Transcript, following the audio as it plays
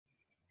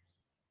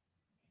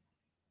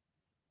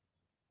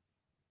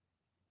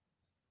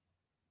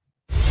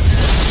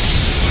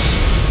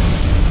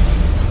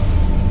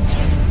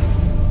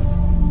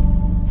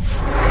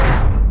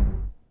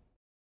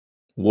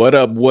What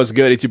up? What's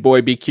good? It's your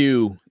boy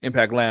BQ,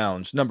 Impact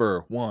Lounge,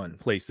 number one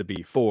place to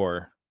be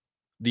for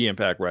the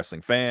Impact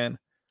Wrestling fan.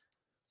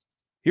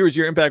 Here's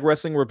your Impact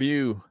Wrestling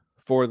review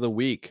for the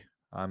week.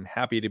 I'm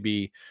happy to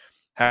be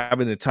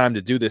having the time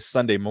to do this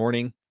Sunday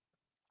morning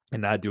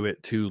and not do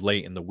it too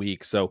late in the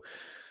week. So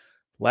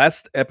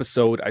last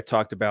episode, I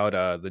talked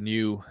about the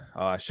new,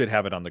 I should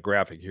have it on the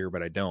graphic here,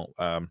 but I don't.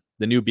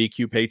 The new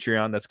BQ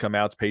Patreon that's come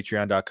out. It's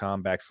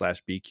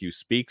patreon.com/BQ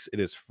Speaks. It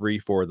is free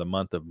for the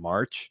month of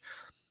March.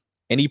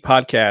 Any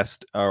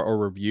podcast or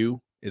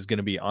review is going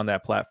to be on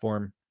that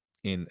platform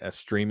in a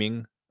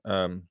streaming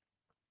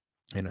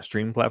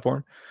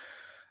platform.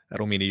 I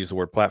don't mean to use the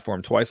word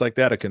platform twice like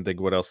that. I couldn't think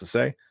of what else to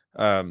say.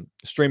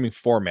 Streaming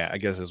format, I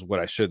guess, is what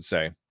I should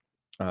say.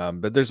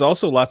 But there's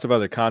also lots of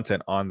other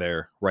content on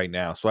there right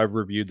now. So I've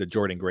reviewed the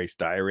Jordan Grace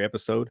Diary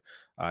episode.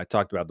 I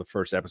talked about the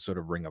first episode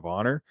of Ring of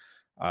Honor.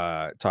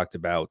 Talked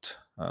about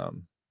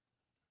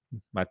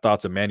my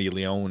thoughts of Mandy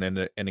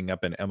Leon ending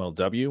up in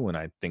MLW when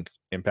I think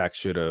Impact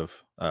should have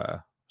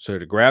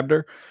grabbed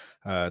her.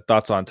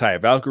 Thoughts on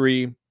Taya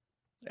Valkyrie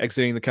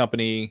exiting the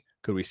company.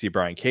 Could we see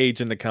Brian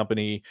Cage in the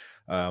company?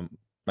 My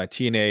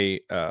TNA,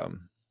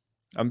 I'm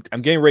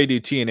getting ready to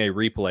do TNA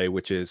Replay,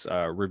 which is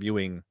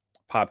reviewing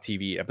Pop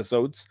TV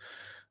episodes,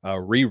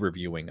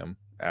 re-reviewing them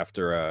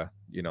after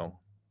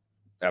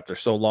after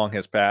so long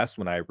has passed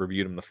when I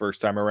reviewed them the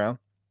first time around.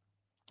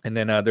 And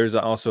then there's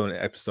also an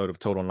episode of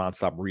Total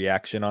Nonstop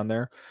Reaction on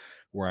there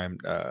where I'm,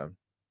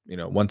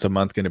 once a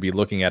month going to be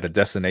looking at a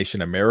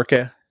Destination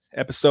America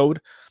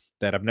episode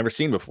that I've never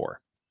seen before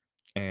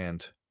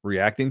and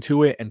reacting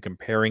to it and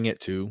comparing it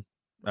to,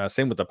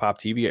 same with the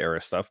Pop TV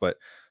era stuff, but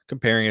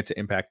comparing it to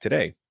Impact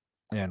today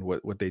and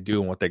what they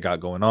do and what they got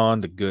going on,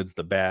 the goods,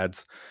 the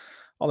bads,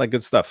 all that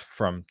good stuff,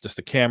 from just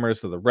the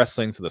cameras to the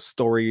wrestling to the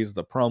stories,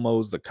 the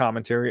promos, the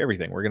commentary,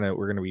 everything. We're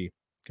gonna be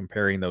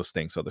comparing those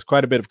things. So there's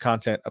quite a bit of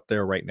content up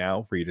there right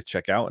now for you to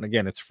check out. And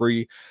again, it's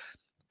free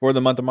for the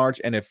month of March.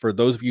 And if for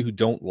those of you who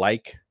don't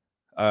like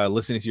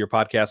listening to your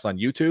podcast on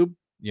YouTube,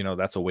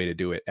 that's a way to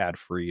do it ad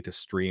free to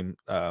stream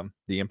the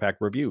Impact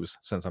reviews,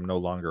 since I'm no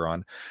longer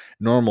on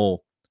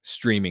normal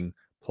streaming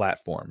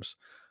platforms.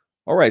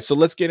 All right, so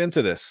let's get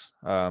into this.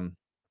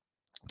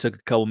 Took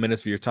a couple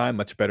minutes of your time,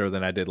 much better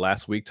than I did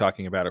last week,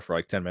 talking about it for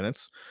like 10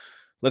 minutes.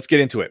 Let's get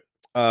into it.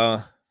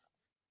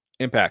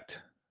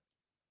 Impact.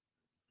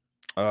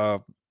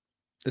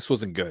 This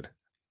wasn't good.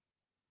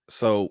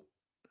 So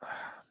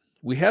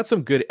we had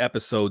some good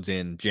episodes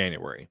in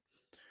January,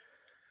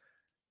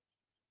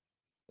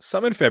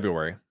 some in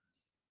February,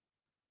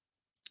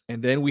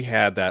 and then we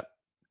had that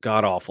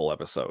god-awful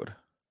episode.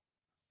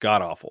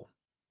 God-awful.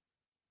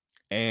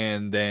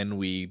 And then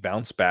we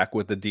bounced back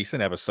with a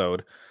decent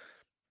episode.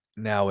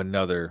 Now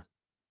another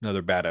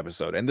bad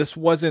episode. And this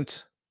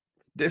wasn't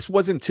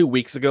 2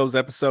 weeks ago's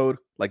episode.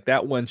 Like,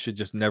 that one should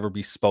just never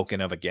be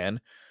spoken of again.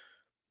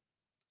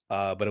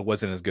 But it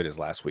wasn't as good as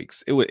last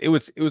week's. It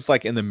was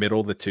like in the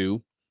middle of the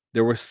two.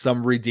 There were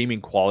some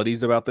redeeming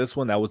qualities about this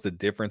one. That was the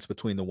difference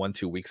between the one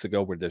 2 weeks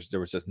ago, where there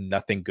was just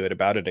nothing good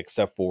about it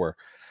except for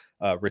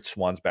Rich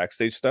Swann's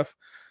backstage stuff.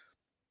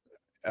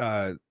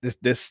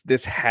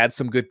 This had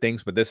some good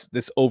things, but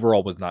this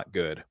overall was not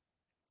good.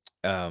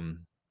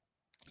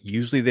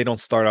 Usually they don't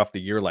start off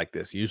the year like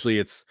this. Usually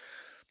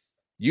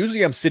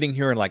I'm sitting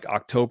here in like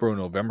October or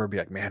November and be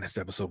like, man, this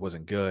episode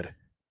wasn't good.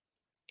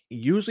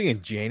 Usually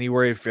in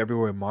January,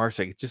 February, March,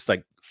 like, it's just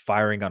like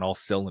firing on all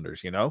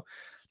cylinders,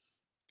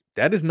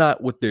 That is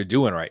not what they're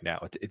doing right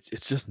now.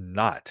 It's just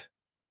not.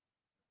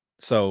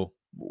 So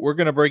we're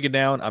going to break it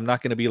down. I'm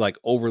not going to be like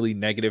overly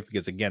negative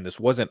because, again, this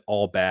wasn't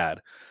all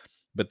bad,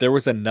 but there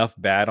was enough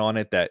bad on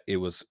it that it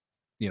was,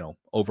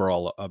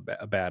 overall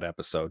a bad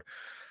episode.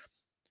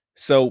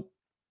 So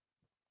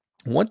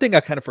one thing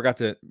I kind of forgot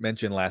to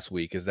mention last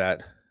week is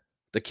that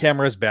the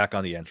camera is back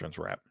on the entrance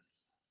ramp.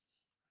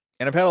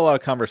 And I've had a lot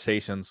of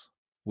conversations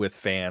with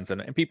fans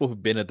and people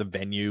who've been at the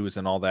venues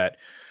and all that,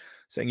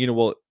 saying,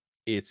 well,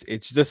 it's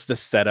just the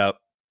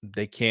setup.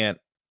 They can't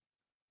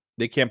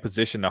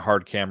position a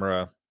hard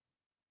camera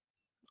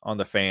on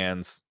the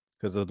fans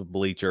because of the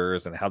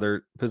bleachers and how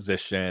they're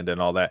positioned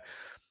and all that.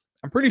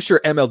 I'm pretty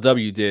sure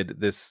MLW did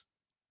this.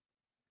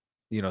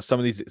 Some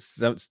of these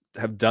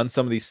have done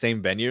some of these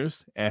same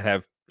venues and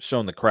have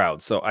shown the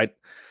crowd. So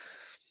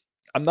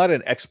I'm not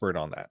an expert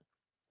on that.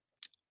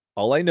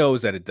 All I know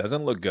is that it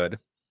doesn't look good,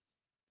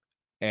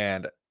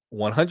 and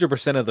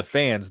 100% of the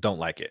fans don't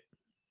like it.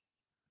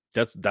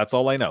 That's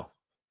all I know.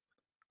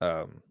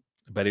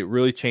 But it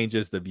really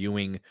changes the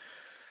viewing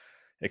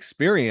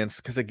experience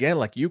because, again,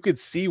 like, you could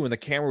see when the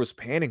camera was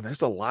panning,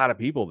 there's a lot of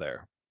people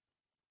there.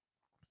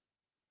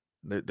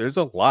 There's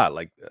a lot,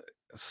 like,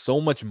 so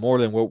much more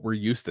than what we're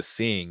used to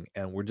seeing,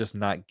 and we're just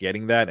not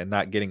getting that and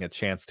not getting a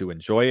chance to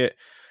enjoy it.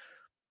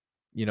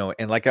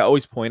 And like I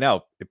always point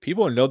out, if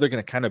people know they're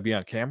going to kind of be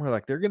on camera,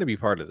 like, they're going to be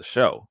part of the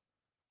show.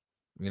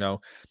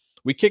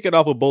 We kick it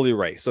off with Bully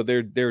Ray. So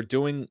they're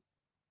doing,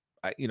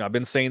 I've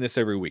been saying this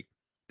every week.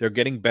 They're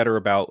getting better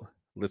about,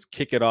 let's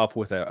kick it off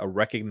with a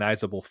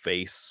recognizable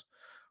face,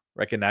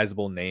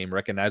 recognizable name,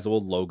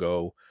 recognizable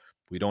logo,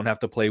 We don't have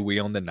to play We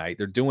Own the Night.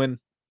 They're doing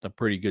a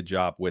pretty good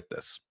job with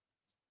this.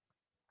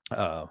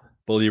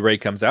 Bully Ray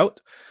comes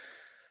out,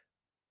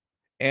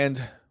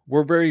 and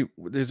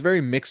there's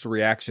very mixed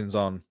reactions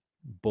on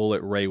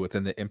Bullet Ray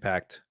within the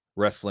Impact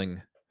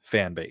Wrestling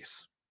fan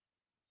base.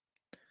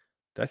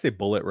 Did I say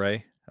Bullet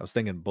Ray? I was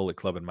thinking Bullet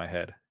Club in my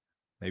head.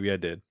 Maybe I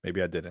did.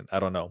 Maybe I didn't. I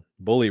don't know.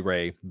 Bully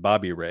Ray,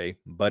 Bobby Ray,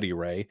 Buddy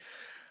Ray.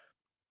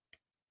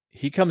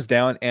 He comes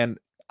down, and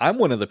I'm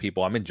one of the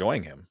people. I'm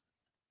enjoying him.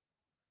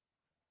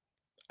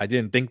 I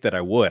didn't think that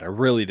I would. I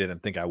really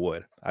didn't think I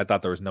would. I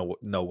thought there was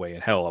no way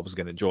in hell I was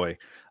going to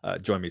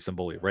join me some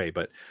Bully Ray.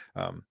 But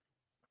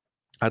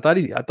I thought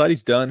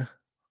he's done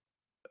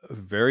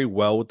very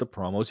well with the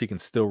promos. He can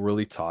still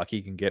really talk.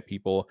 He can get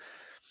people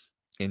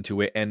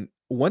into it. And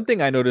one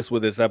thing I noticed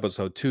with this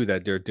episode too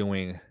that they're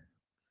doing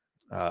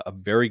a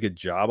very good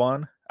job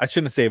on. I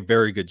shouldn't say a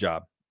very good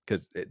job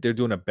because they're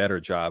doing a better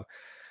job.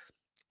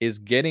 Is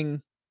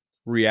getting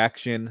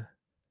reaction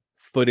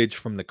footage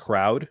from the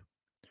crowd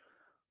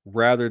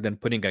rather than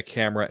putting a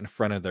camera in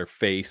front of their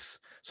face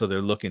so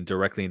they're looking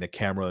directly in the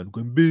camera and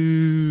going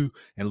boo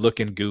and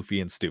looking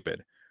goofy and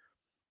stupid.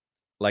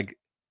 Like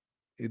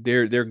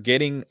they're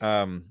getting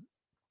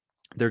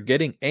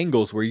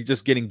angles where you're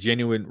just getting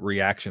genuine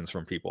reactions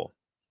from people.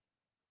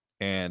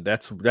 And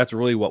that's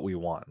really what we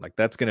want. Like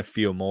that's going to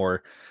feel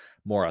more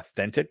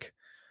authentic.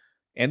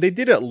 And they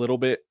did it a little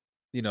bit,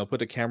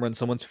 put a camera in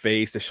someone's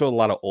face. They showed a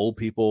lot of old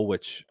people,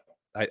 which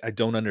I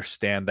don't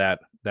understand that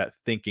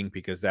thinking,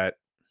 because that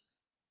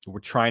we're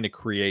trying to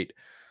create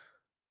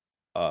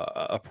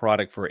a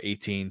product for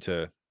 18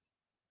 to,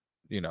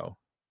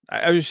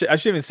 I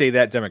shouldn't even say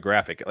that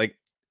demographic. Like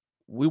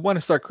we want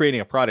to start creating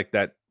a product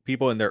that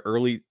people in their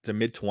early to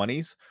mid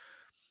 20s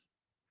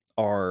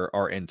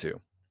are into.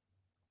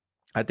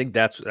 I think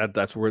that's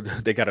where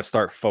they got to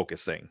start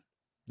focusing.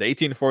 The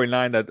 18 to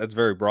 49, that's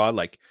very broad.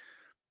 Like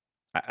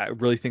I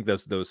really think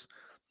those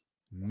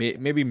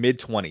maybe mid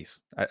 20s.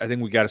 I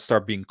think we got to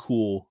start being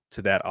cool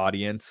to that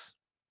audience.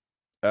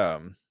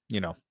 So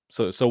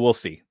we'll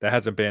see. That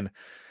hasn't been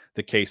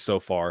the case so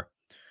far.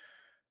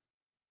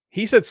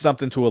 He said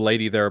something to a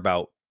lady there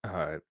about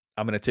I'm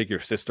going to take your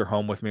sister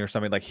home with me or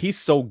something. Like he's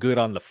so good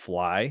on the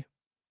fly.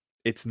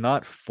 It's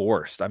not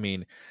forced. I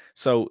mean,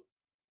 so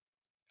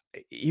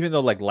even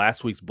though like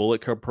last week's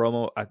Bullet Club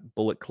promo,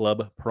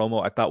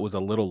 I thought was a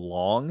little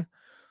long,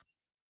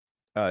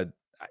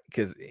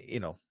 because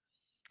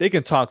they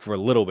can talk for a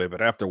little bit,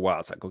 but after a while,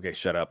 it's like, okay,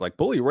 shut up. Like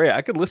Bully Ray,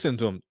 I could listen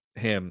to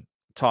him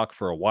talk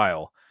for a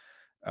while,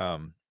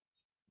 and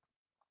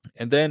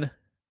then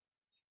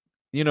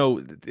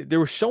they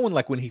were showing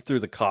like when he threw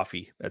the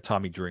coffee at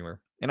Tommy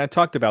Dreamer, and I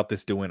talked about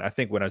this I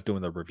think when I was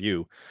doing the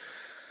review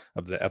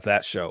of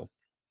that show,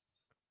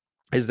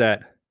 is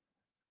that.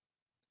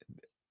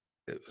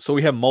 So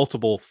we have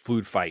multiple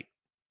food fight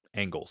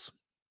angles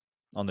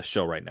on the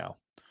show right now.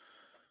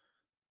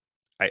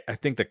 I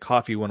think the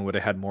coffee one would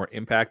have had more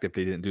impact if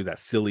they didn't do that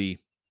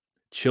silly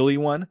chili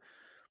one.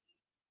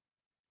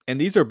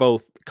 And these are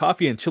both,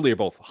 coffee and chili are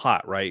both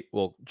hot, right?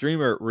 Well,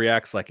 Dreamer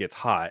reacts like it's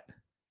hot.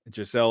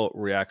 Gisselle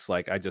reacts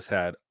like I just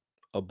had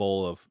a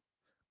bowl of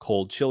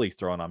cold chili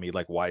thrown on me.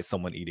 Like, why is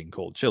someone eating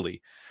cold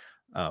chili?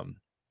 But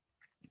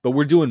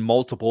we're doing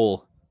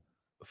multiple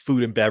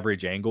food and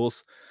beverage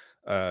angles.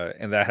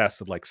 And that has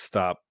to like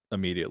stop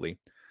immediately.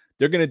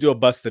 They're going to do a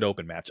busted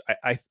open match.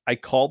 I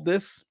called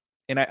this,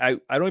 and I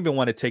don't even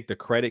want to take the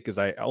credit because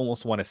I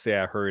almost want to say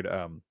I heard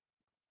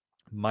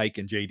Mike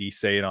and JD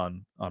say it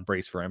on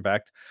Brace for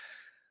Impact.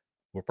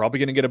 We're probably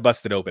going to get a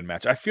busted open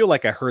match. I feel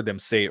like I heard them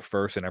say it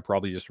first, and I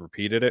probably just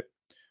repeated it.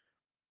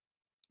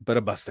 But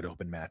a busted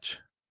open match,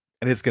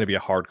 and it's going to be a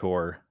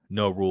hardcore,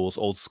 no rules,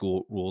 old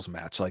school rules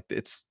match. Like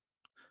it's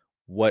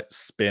what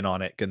spin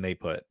on it can they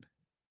put?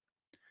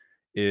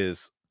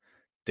 Is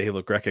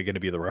Dale Greca going to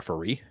be the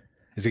referee?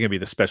 Is he going to be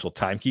the special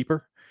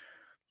timekeeper?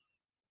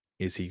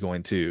 Is he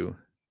going to,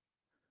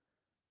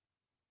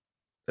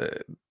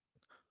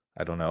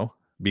 I don't know,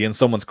 be in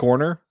someone's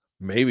corner?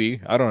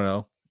 Maybe. I don't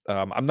know.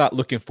 I'm not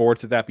looking forward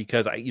to that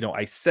because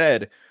I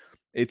said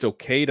it's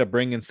okay to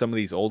bring in some of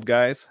these old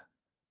guys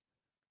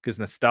because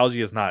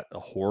nostalgia is not a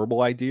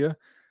horrible idea.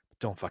 But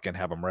don't fucking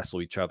have them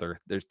wrestle each other.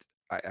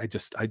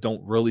 I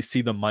don't really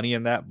see the money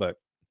in that, but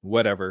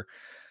whatever.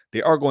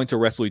 They are going to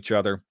wrestle each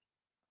other.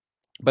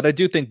 But I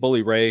do think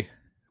Bully Ray,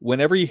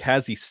 whenever he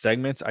has these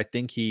segments, I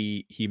think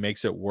he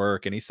makes it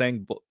work. And he's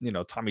saying,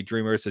 Tommy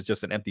Dreamers is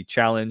just an empty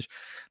challenge.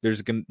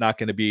 There's not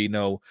going to be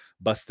no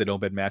busted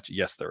open match.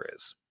 Yes, there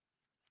is.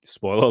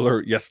 Spoiler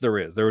alert. Yes, there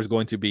is. There is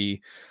going to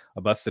be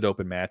a busted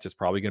open match. It's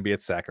probably going to be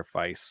at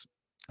Sacrifice.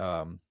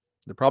 There's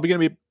probably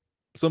going to be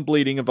some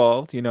bleeding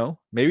involved.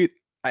 Maybe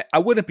I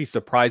wouldn't be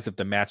surprised if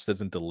the match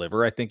doesn't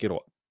deliver. I think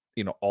it'll,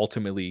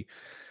 ultimately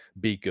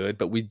be good.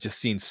 But we've just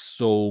seen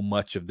so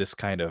much of this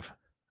kind of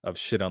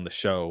shit on the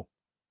show.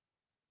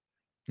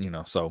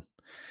 So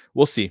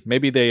we'll see.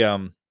 Maybe they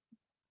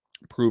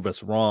prove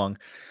us wrong.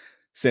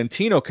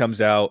 Santino comes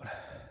out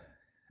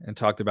and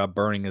talked about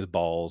burning his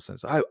balls and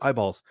his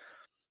eyeballs.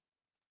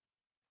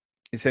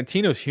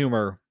 Santino's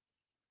humor,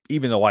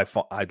 even though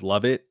I'd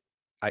love it,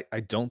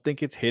 I don't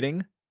think it's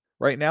hitting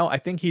right now. I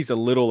think he's a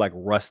little like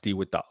rusty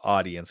with the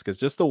audience because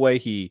just the way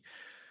he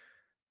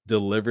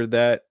delivered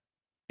that,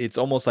 it's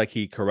almost like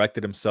he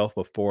corrected himself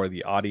before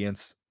the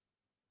audience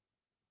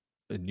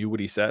knew what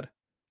he said.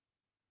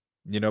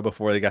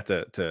 Before they got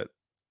to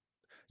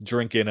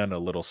drink in and a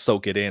little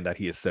soak it in that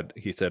he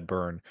said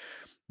burn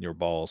your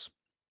balls.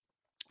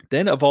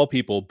 Then of all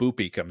people,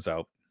 Boopy comes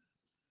out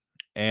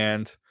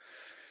and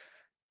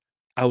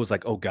I was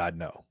like, oh God,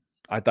 no.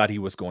 I thought he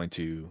was going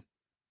to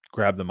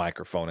grab the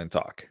microphone and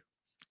talk.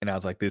 And I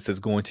was like, this is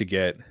going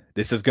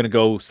to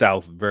go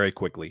south very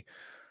quickly.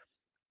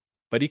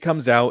 But he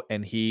comes out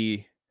and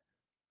he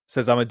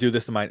says, I'm going to do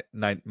this in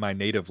my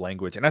native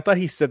language. And I thought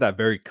he said that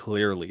very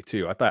clearly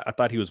too. I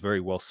thought he was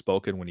very well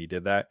spoken when he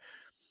did that.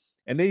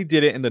 And they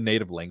did it in the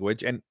native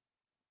language. And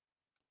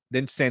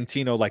then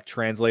Santino like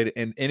translated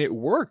and it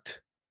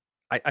worked.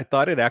 I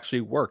thought it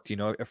actually worked.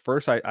 At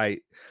first I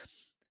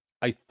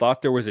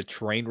thought there was a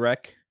train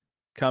wreck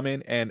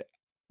coming, and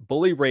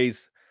Bully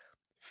Ray's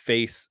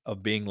face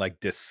of being like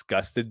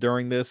disgusted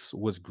during this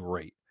was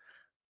great.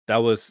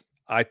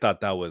 I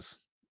thought that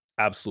was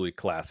absolutely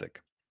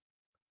classic.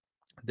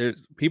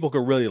 There's people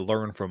could really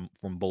learn from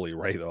Bully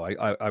Ray though.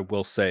 I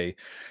will say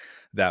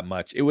that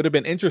much. It would have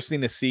been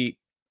interesting to see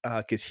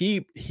because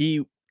he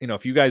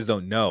if you guys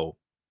don't know,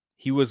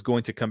 he was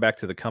going to come back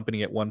to the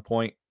company at one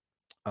point,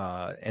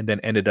 and then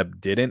ended up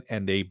didn't,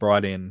 and they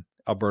brought in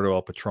Alberto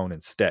El Patron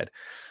instead.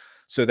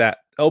 So that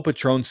El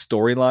Patron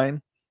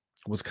storyline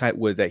was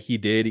that he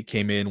did. He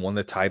came in, won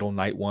the title,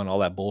 night one, all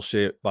that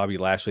bullshit. Bobby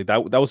Lashley.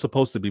 That was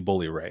supposed to be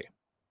Bully Ray,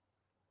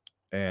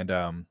 and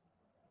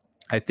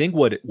I think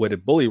what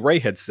Bully Ray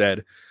had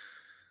said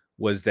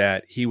was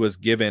that he was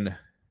given,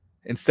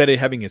 instead of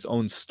having his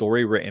own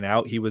story written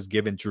out, he was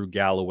given Drew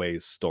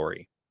Galloway's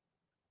story,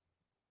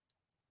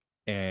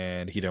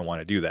 and he didn't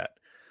want to do that.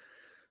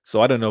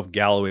 So I don't know if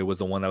Galloway was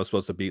the one that was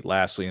supposed to beat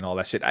Lashley and all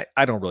that shit.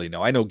 I don't really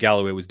know. I know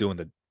Galloway was doing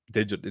the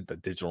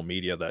digital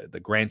media, the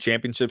Grand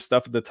Championship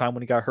stuff at the time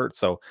when he got hurt.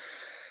 So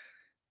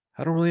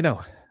I don't really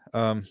know.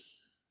 And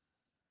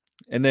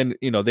then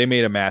they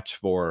made a match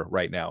for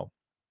right now.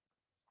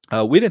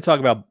 We didn't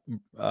talk about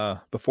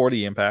before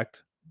the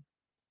Impact,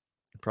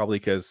 probably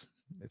because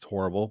it's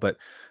horrible. But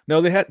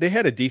no, they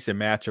had a decent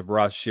match of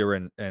Raj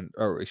Singh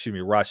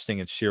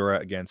and Shira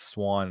against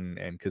Swan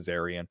and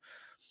Kazarian.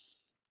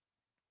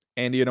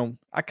 And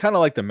I kind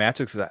of like the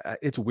matches because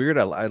it's weird.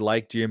 I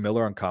like Gia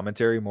Miller on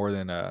commentary more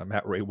than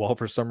Matt Raywall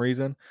for some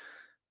reason.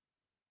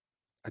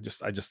 I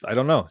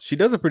don't know. She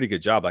does a pretty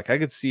good job. Like I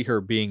could see her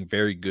being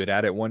very good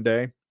at it one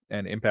day,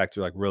 and Impact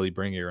to like really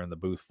bring her in the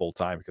booth full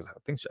time because I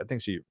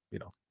think she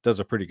does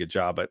a pretty good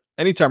job. But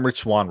anytime Rich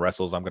Swann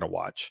wrestles, I'm gonna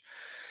watch.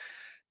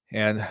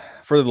 And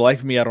for the life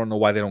of me, I don't know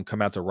why they don't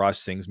come out to Raj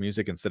Singh's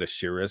music instead of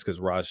Shira's, because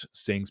Raj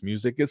Singh's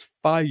music is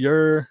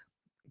fire.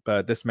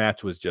 But this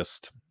match was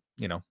just,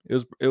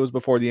 it was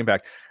before the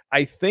Impact.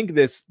 I think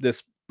this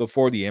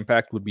before the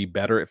Impact would be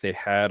better if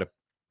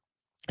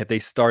they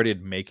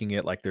started making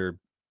it like their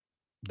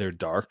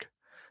dark,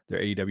 their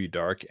AEW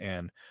dark,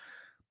 and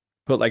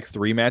put like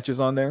 3 matches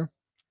on there.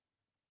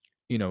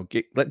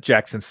 Let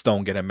Jackson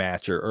Stone get a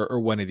match or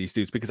one of these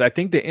dudes, because I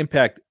think the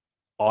Impact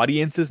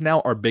audiences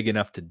now are big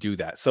enough to do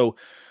that. So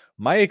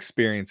my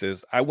experience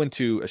is I went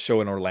to a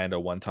show in Orlando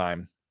one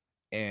time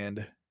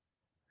and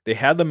they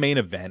had the main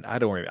event. I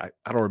don't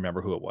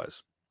remember who it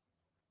was.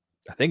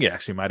 I think it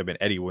actually might have been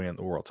Eddie winning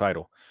the world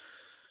title.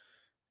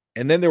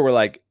 And then they were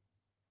like,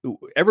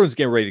 everyone's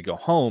getting ready to go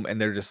home, and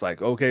they're just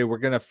like, okay, we're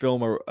gonna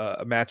film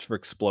a match for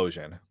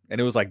Explosion.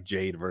 And it was like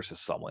Jade versus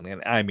someone.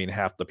 And I mean,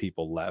 half the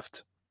people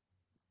left.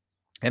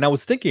 And I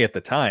was thinking at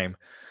the time,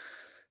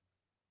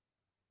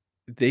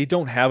 they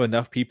don't have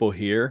enough people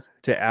here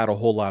to add a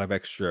whole lot of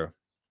extra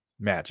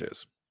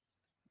matches.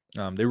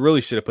 They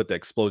really should have put the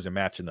Explosion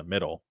match in the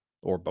middle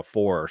or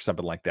before or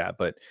something like that.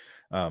 But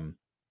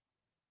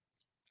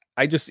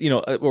I just,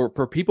 or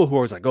for people who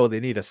are like, oh, they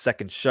need a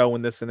second show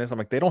in this and this, I'm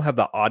like, they don't have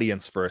the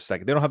audience for a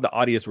second. They don't have the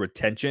audience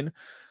retention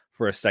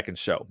for a second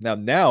show.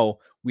 Now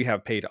we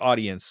have paid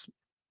audience.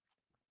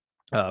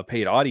 So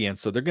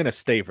they're going to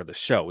stay for the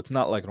show. It's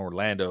not like in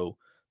Orlando,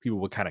 people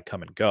would kind of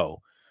come and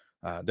go.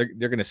 They're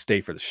going to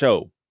stay for the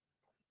show,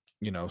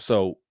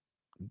 so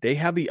they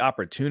have the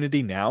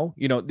opportunity now.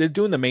 They're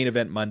doing the main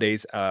event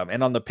Mondays,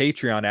 and on the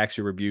Patreon, I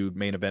actually reviewed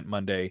main event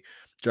Monday,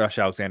 Josh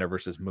Alexander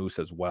versus Moose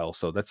as well.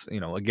 So that's,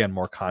 again,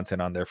 more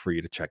content on there for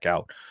you to check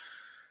out.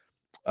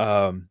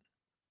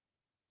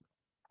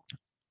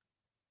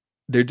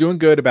 They're doing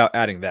good about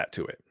adding that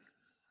to it.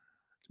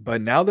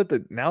 But now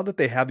that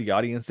they have the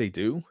audience they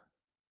do,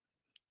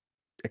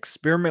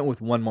 experiment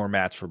with one more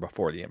match for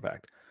before the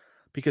Impact,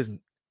 because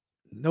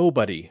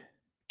nobody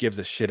gives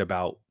a shit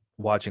about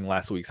watching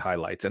last week's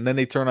highlights. And then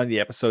they turn on the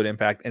episode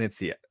Impact and it's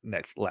the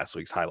last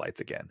week's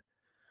highlights again.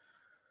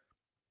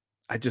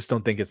 I just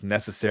don't think it's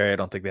necessary. I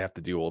don't think they have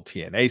to do old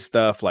TNA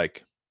stuff.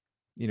 Like,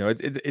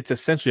 it's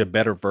essentially a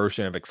better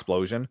version of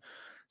Explosion.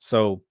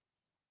 So,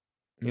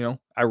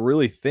 I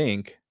really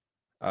think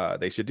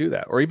they should do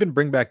that, or even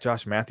bring back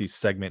Josh Matthews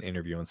segment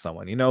interviewing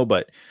someone,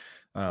 but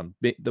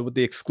With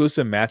the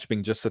exclusive match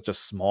being just such a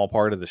small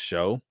part of the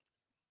show,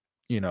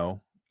 you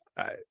know,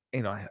 I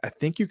I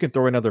think you can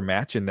throw another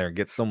match in there and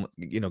get some,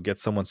 get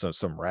someone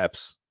some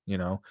reps,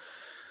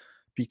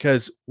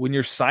 because when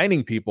you're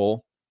signing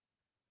people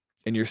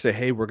and you say,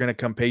 "Hey, we're gonna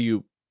come pay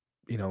you,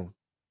 you know,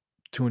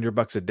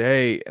 $200 a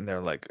day," and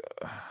they're like,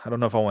 I don't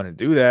know if I want to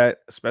do that,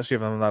 especially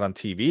if I'm not on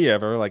TV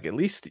ever. Like, at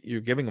least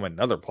you're giving them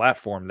another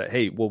platform that,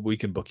 hey, well, we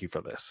can book you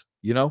for this,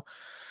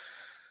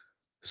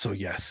 So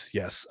yes,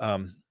 yes.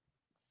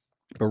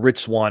 But Rich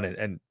Swann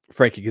and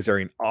Frankie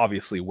Kazarian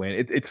obviously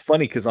win. It's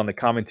funny because on the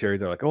commentary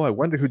they're like, "Oh, I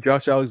wonder who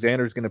Josh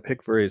Alexander is going to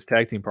pick for his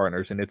tag team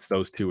partners," and it's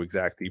those two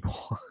exact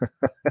people.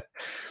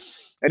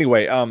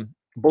 Anyway,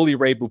 Bully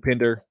Ray,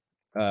 Bhupinder,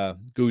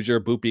 Gujar,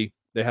 Boopy,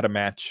 they had a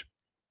match,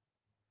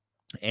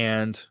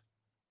 and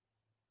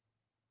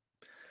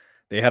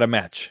they had a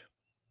match.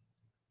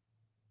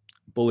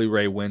 Bully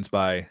Ray wins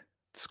by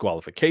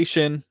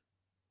disqualification,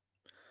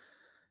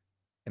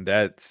 and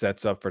that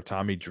sets up for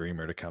Tommy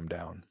Dreamer to come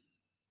down,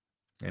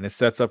 and it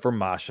sets up for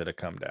Masha to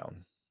come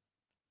down.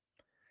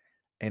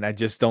 And I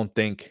just don't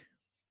think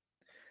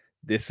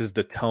this is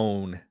the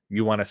tone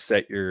you want to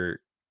set your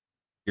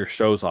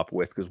shows off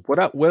with, because what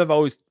I've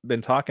always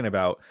been talking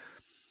about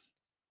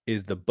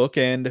is the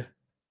bookend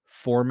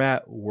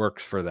format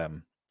works for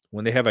them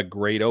when they have a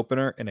great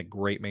opener and a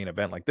great main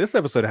event. Like, this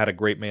episode had a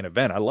great main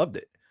event. I loved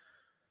it.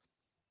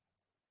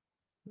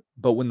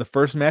 But when the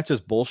first match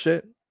is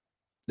bullshit,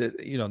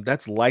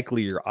 that's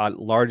likely your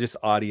largest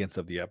audience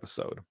of the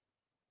episode.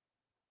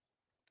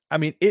 I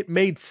mean, it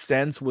made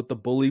sense with the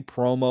Bully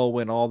promo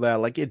and all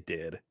that, like it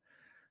did.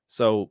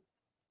 So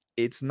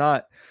it's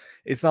not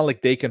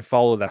like they can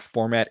follow that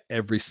format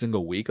every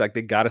single week. Like,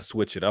 they got to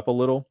switch it up a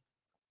little.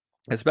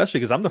 Especially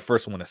because I'm the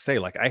first one to say,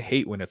 like, I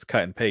hate when it's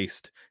cut and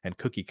paste and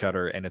cookie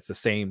cutter and it's the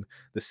same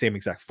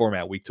exact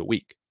format week to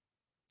week.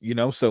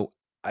 So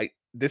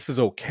this is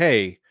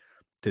okay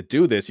to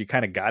do this. You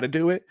kind of got to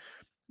do it.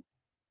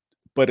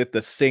 But at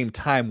the same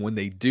time, when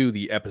they do,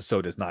 the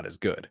episode is not as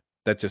good.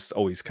 That's just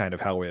always kind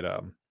of how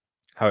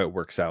it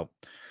works out.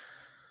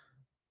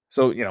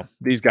 So,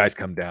 these guys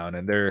come down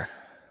and they're,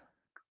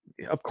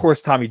 of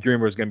course, Tommy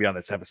Dreamer is going to be on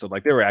this episode.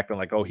 Like, they were acting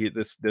like, oh,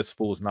 this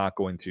fool is not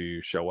going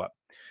to show up.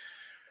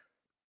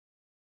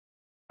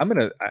 I'm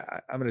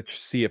gonna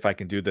see if I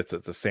can do this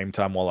at the same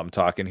time while I'm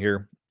talking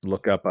here.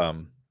 Look up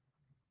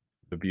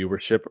the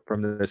viewership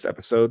from this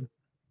episode,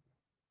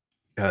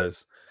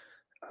 because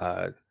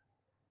uh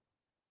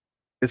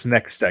this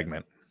next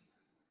segment,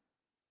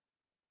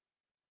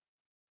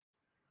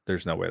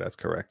 there's no way that's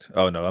correct.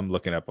 Oh no, I'm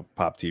looking up a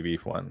Pop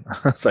TV one.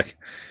 It's like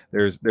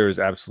there's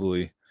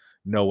absolutely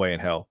no way in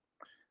hell.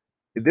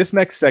 This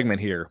next segment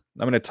here,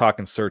 I'm gonna talk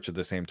and search at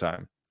the same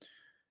time.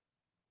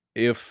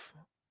 If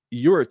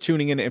you're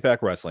tuning into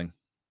Impact Wrestling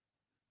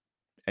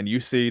and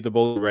you see the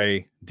Bully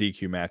Ray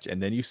DQ match,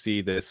 and then you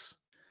see this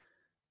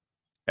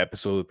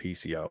episode of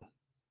PCO,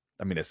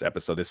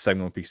 this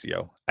segment with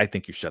PCO, I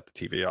think you shut the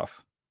TV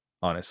off,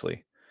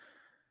 honestly.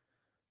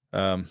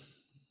 I'm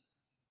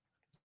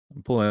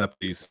pulling up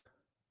these.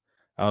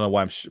 I don't know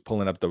why I'm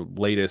pulling up the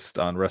latest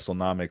on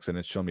WrestleNomics, and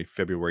it's showing me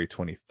February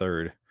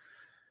 23rd.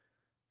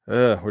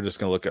 We're just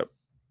going to look up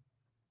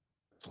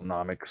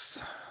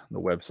WrestleNomics,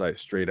 the website,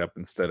 straight up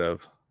instead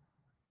of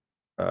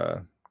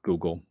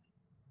Google.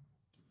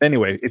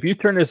 Anyway, if you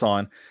turn this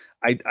on,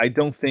 I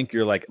don't think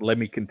you're like, let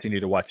me continue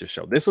to watch the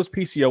show. This was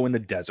PCO in the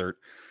desert.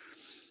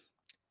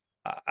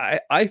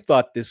 I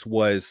thought this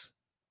was,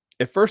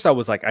 at first I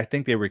was like, I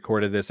think they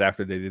recorded this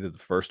after they did the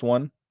first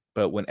one.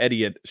 But when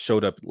Eddie had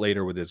showed up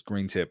later with his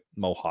green tip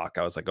mohawk,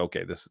 I was like,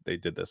 okay, they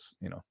did this,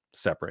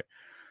 separate.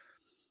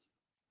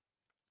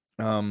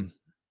 I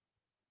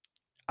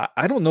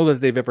don't know that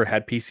they've ever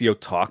had PCO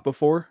talk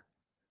before,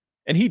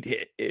 and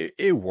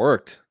it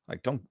worked.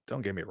 Like, don't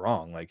get me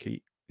wrong, like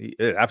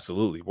it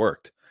absolutely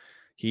worked.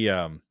 He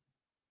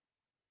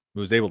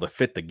was able to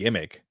fit the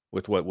gimmick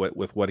with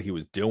what he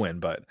was doing,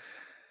 but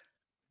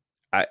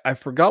I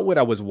forgot what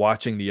I was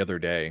watching the other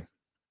day.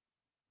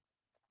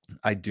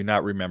 I do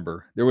not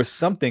remember. There was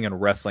something in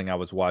wrestling I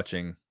was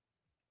watching,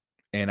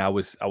 and I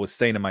was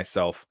saying to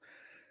myself,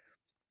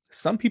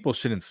 some people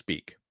shouldn't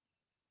speak.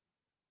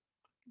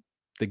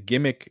 The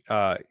gimmick,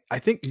 I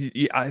think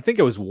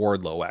it was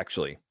Wardlow,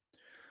 actually.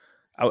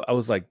 I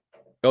was like,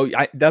 oh,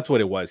 that's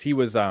what it was. He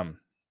was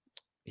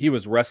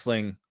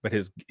wrestling, but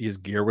his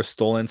gear was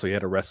stolen, so he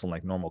had to wrestle in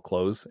like normal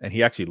clothes, and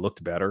he actually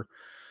looked better.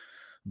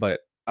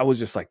 But I was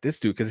just like, this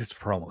dude, because his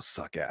promos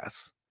suck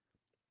ass.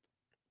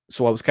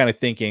 So I was kind of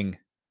thinking,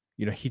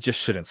 he just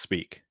shouldn't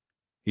speak.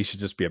 He should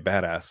just be a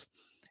badass.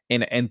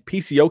 And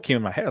PCO came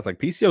in my head. I was like,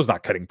 PCO's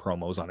not cutting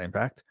promos on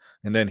Impact.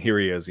 And then here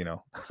he is,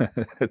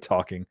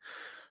 talking.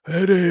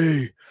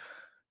 Eddie.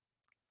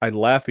 I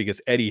laugh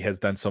because Eddie has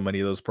done so many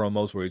of those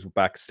promos where he's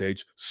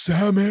backstage.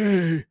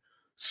 Sammy.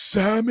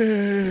 So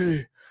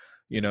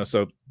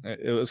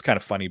it was kind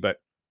of funny. But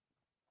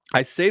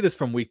I say this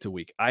from week to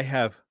week. I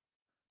have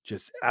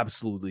just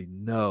absolutely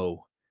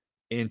no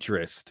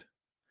interest.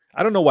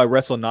 I don't know why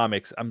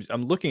WrestleNomics.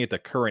 I'm looking at the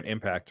current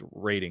Impact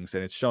ratings,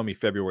 and it's showing me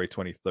February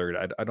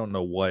 23rd. I don't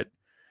know what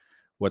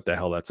the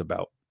hell that's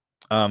about.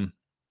 Um,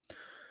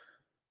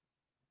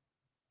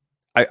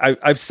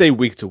 I say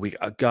week to week.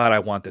 God, I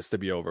want this to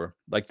be over.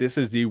 Like this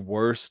is the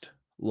worst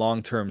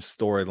long term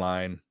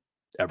storyline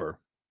ever.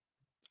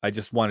 I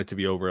just want it to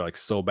be over like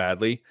so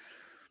badly.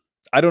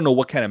 I don't know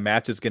what kind of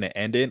match it's going to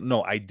end in.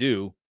 No, I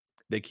do.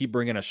 They keep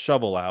bringing a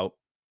shovel out.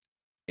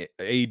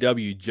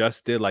 AEW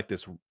just did like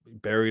this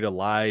buried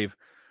alive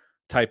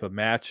type of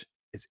match.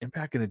 Is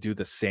Impact going to do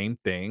the same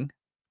thing?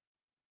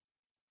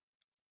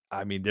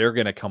 I mean, they're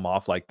going to come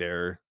off like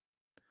they're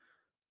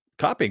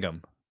copying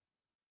them.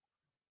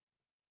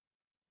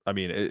 I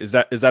mean, is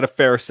that a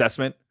fair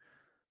assessment?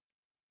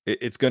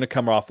 It's going to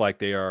come off like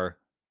they're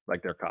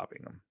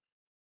copying them.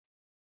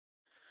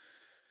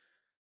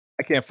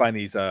 I can't find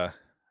this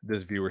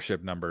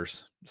viewership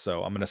numbers,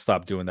 so I'm going to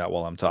stop doing that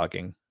while I'm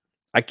talking.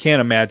 I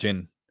can't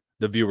imagine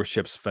the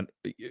viewership's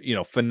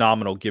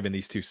phenomenal given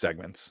these two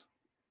segments.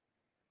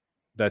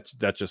 That's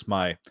just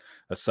my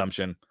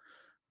assumption.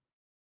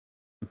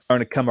 I'm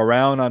starting to come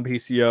around on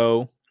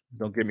PCO.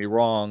 Don't get me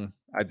wrong.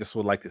 I just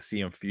would like to see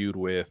him feud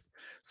with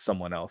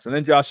someone else. And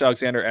then Josh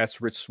Alexander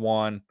asks Rich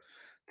Swann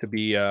to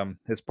be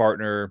his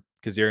partner.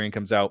 Kazarian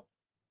comes out.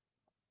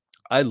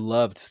 I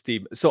loved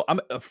Steve. So I'm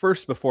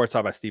first before I talk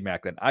about Steve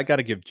Macklin, I got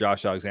to give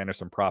Josh Alexander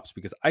some props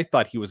because I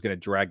thought he was going to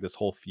drag this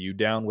whole feud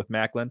down with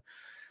Macklin.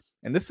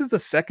 And this is the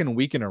second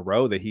week in a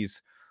row that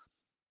he's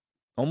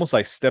almost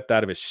like stepped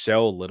out of his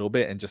shell a little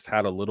bit and just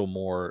had a little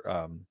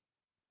more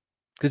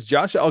because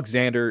Josh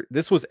Alexander,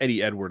 this was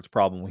Eddie Edwards'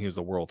 problem when he was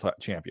the world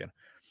champion.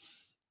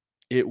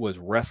 It was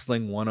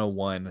wrestling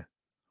 101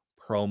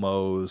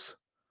 promos,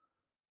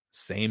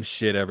 same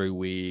shit every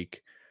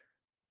week.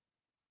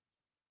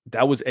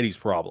 That was Eddie's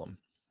problem.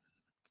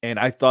 And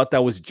I thought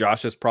that was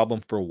Josh's problem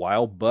for a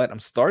while, but I'm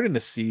starting to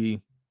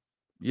see,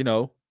 you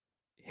know,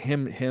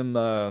 him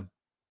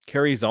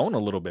carry his own a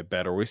little bit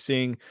better. We're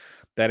seeing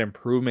that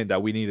improvement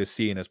that we need to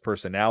see in his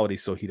personality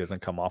so he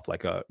doesn't come off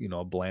like a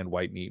bland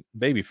white meat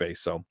baby face.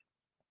 So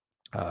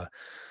uh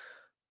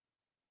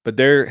but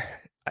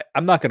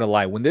I'm not gonna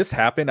lie, when this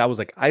happened, I was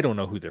like, I don't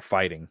know who they're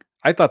fighting.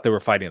 I thought they were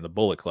fighting the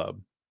Bullet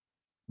Club,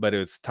 but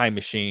it's Time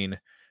Machine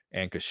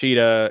and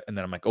Kushida, and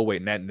then I'm like, oh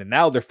wait,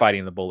 now they're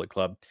fighting the Bullet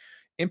Club.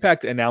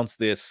 Impact announced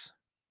this.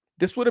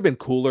 This would have been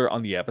cooler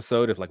on the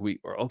episode if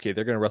okay,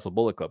 they're gonna wrestle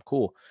Bullet Club.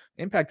 Cool.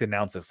 Impact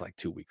announced this like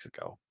 2 weeks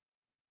ago.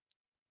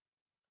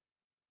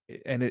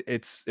 And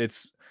it's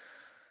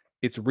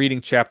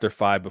reading chapter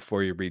 5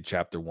 before you read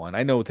chapter 1.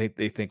 I know they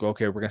think,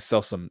 okay, we're gonna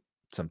sell some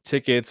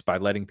tickets by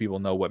letting people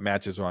know what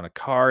matches are on a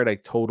card. I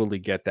totally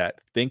get that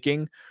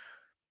thinking,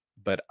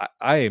 but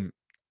I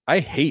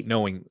hate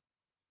knowing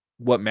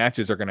what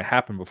matches are going to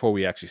happen before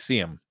we actually see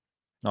them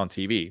on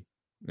TV,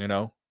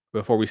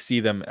 before we see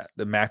the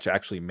match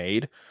actually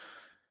made.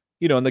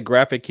 And the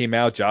graphic came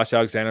out, Josh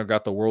Alexander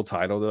got the world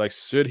title. They're like,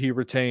 should he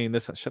retain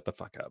this? Shut the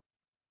fuck up.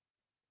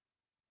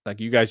 Like,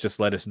 you guys just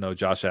let us know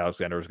Josh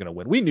Alexander was going to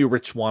win. We knew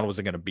Rich Swann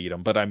wasn't going to beat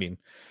him, but I mean,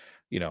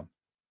 you know,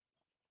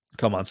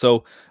 come on.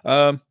 So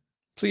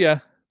yeah,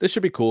 this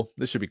should be cool.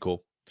 This should be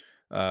cool.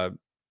 Uh,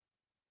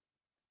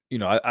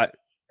 I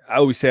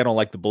always say I don't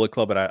like the Bullet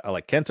Club, but I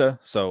like Kenta.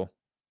 So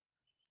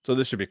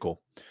this should be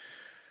cool.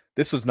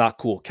 This was not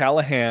cool.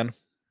 Callahan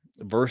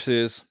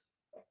versus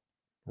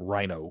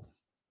Rhino.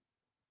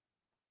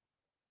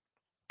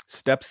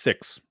 Step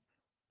 6.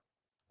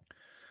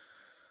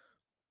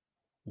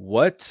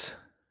 What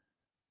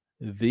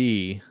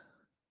the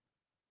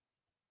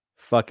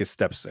fuck is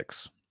step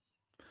 6?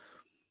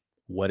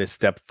 What is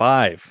step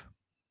 5?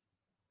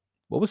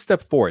 What was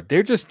step 4?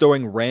 They're just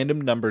throwing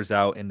random numbers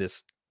out in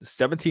this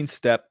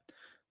 17-step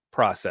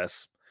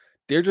process.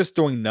 They're just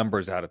throwing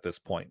numbers out at this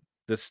point.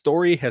 The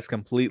story has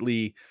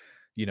completely,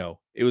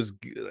 it was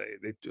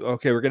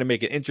okay. We're gonna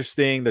make it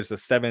interesting. There's a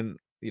 7,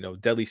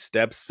 deadly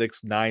steps,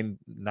 6, 9,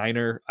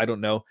 9er. I don't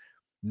know.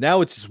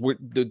 Now it's just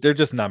they're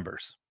just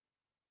numbers.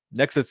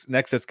 Next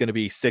it's gonna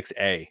be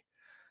 6A,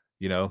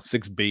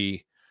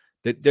 6B.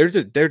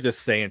 They're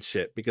just saying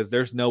shit because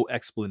there's no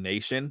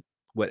explanation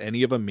what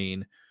any of them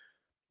mean.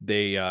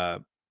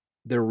 They're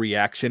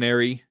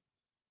reactionary.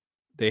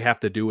 They have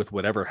to do with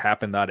whatever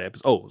happened that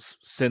episode. Oh,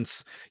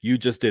 since you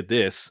just did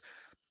this,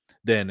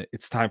 then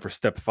it's time for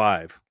step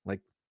 5.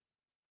 Like,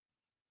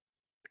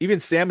 even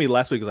Sammy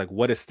last week was like,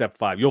 what is step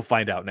 5? You'll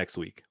find out next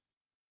week.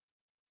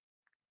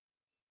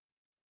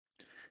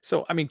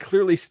 So, I mean,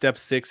 clearly step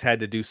 6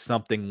 had to do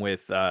something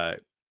with,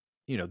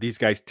 these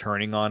guys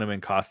turning on him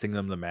and costing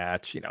them the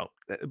match,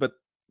 but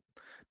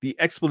the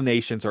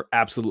explanations are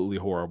absolutely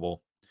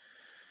horrible.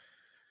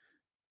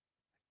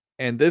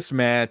 And this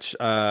match,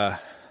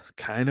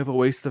 kind of a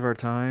waste of our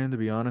time, to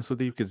be honest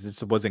with you, because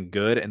this wasn't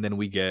good. And then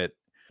we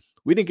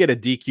didn't get a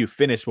DQ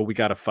finish, but we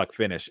got a fuck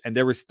finish. And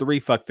there was 3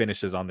 fuck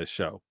finishes on this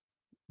show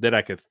that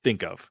I could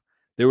think of.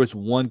 There was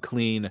one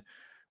clean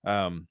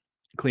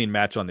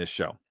match on this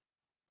show.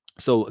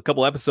 So a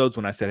couple episodes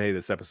when I said, hey,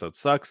 this episode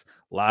sucks,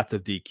 lots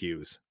of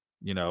DQs,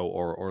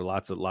 or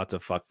lots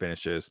of fuck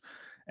finishes.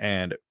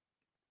 And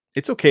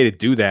It's okay to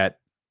do that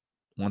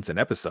once an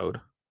episode,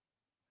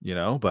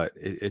 but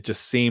it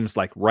just seems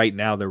like right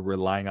now they're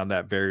relying on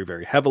that very,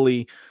 very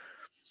heavily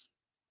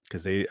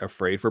because they're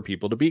afraid for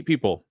people to beat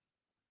people,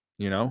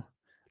 you know?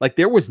 Like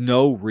there was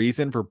no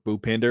reason for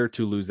Bhupinder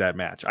to lose that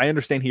match. I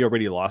understand he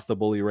already lost the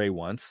Bully Ray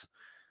once,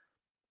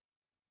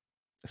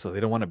 so they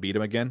don't want to beat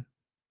him again.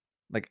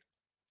 Like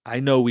I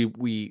know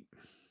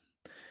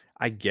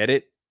I get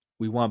it.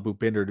 We want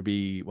Bhupinder to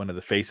be one of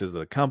the faces of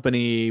the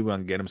company. We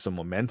want to get him some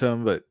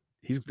momentum, but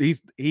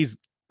he's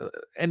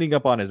ending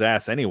up on his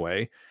ass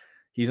anyway.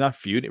 He's not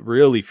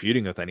really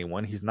feuding with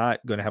anyone. He's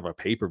not going to have a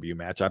pay-per-view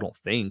match, I don't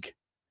think.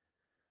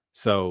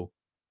 So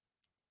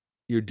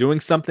you're doing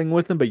something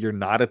with him, but you're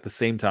not at the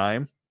same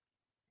time.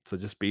 So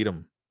just beat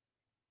him.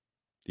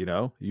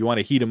 You want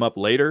to heat him up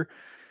later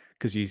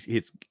because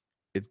it's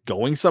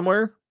going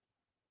somewhere.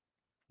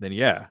 Then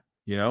yeah,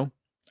 you know,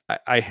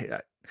 I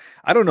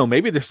don't know.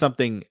 Maybe there's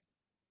something.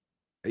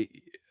 eh,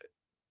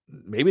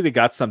 Maybe they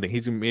got something.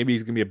 Maybe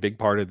he's gonna be a big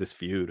part of this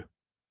feud.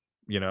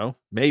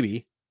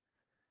 Maybe.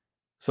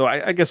 So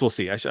I guess we'll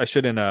see. I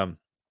shouldn't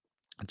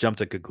jump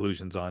to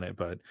conclusions on it,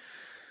 but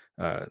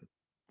uh,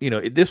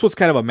 this was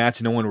kind of a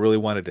match no one really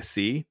wanted to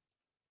see,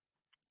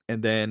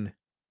 and then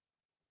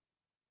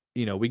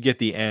we get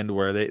the end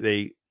where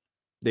they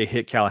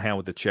hit Callahan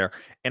with the chair,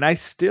 and I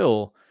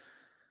still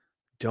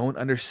don't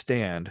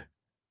understand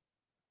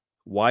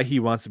why he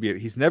wants to be.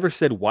 He's never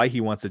said why he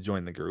wants to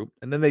join the group,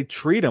 and then they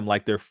treat him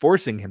like they're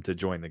forcing him to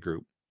join the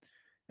group,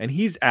 and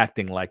he's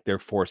acting like they're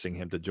forcing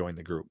him to join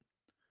the group.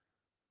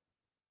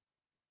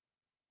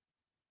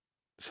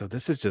 So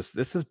this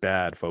is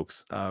bad,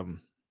 folks.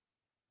 And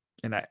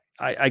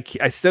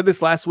I said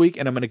this last week,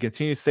 and I'm going to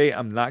continue to say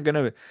I'm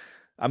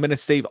gonna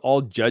save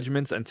all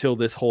judgments until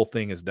this whole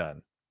thing is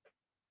done.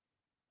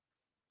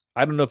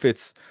 I don't know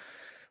if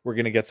we're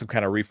gonna get some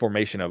kind of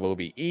reformation of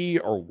OVE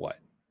or what.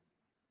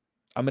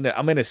 I'm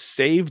gonna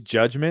save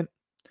judgment,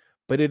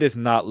 but it is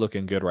not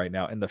looking good right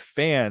now, and the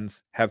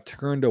fans have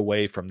turned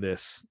away from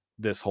this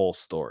whole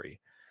story.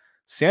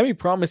 Sammy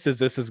promises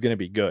this is gonna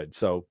be good,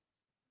 so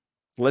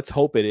let's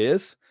hope it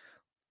is.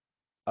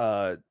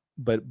 Uh,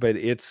 but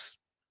it's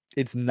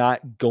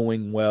not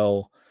going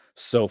well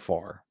so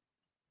far.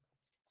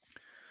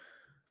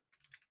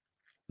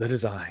 The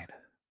design.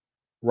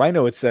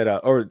 Rhino had said,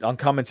 or on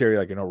commentary,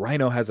 like,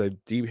 Rhino has a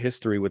deep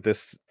history with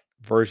this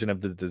version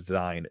of the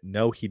design.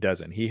 No, he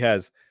doesn't. He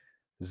has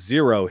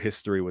zero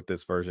history with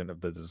this version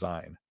of the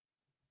design.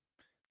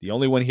 The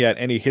only one he had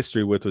any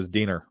history with was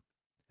Diener,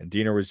 and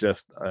Diener was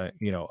just, a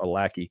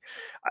lackey.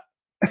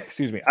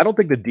 Excuse me. I don't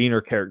think the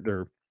Diener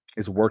character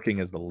is working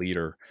as the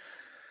leader.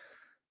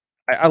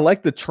 I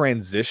like the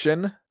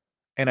transition,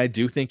 and I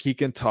do think he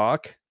can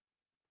talk.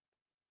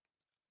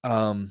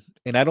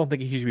 And I don't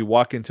think he should be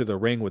walking to the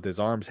ring with his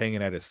arms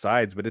hanging at his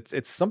sides, but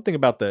it's something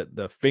about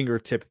the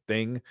fingertip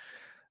thing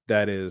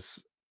that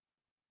is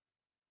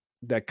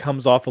that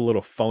comes off a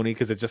little phony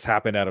because it just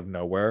happened out of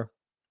nowhere.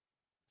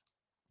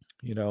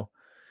 You know,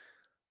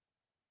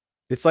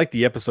 it's like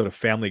the episode of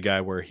Family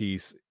Guy where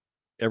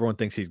everyone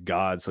thinks he's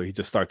God, so he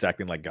just starts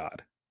acting like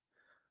God.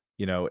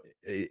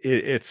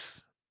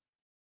 It's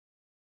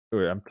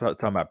I'm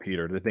talking about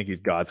Peter. They think he's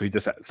God, so he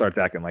just starts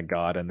acting like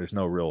God, and there's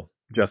no real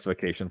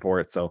justification for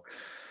it. So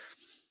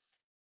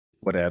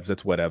whatevs,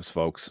 it's whatevs,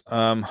 folks.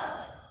 Then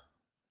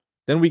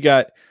we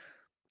got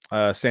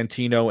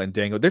Santino and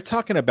Dango. They're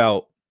talking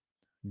about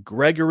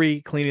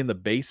Gregory cleaning the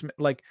basement.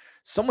 Like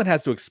someone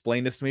has to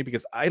explain this to me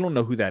because I don't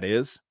know who that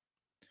is.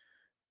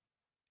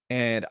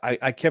 And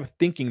I kept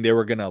thinking they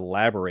were going to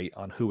elaborate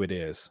on who it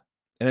is.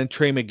 And then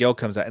Trey Miguel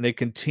comes out and they're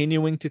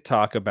continuing to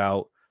talk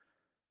about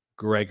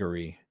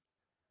Gregory.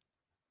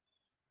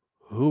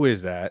 Who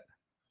is that?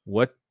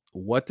 What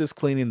does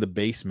cleaning the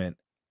basement?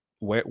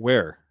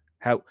 Where?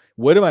 How?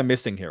 What am I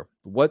missing here?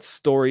 What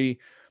story?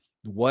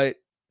 What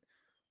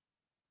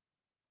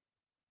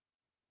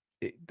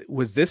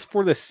was this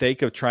for the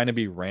sake of trying to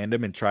be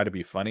random and try to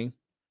be funny?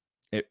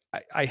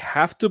 I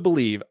have to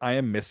believe I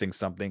am missing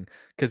something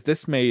because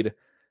this made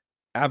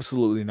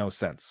absolutely no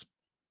sense.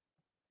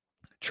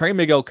 Trey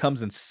Miguel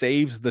comes and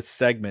saves the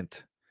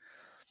segment.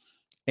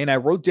 And I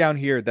wrote down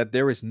here that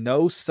there is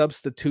no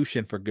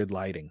substitution for good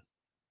lighting.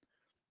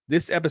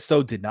 This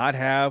episode did not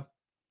have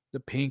the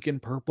pink and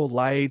purple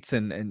lights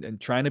and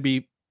trying to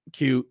be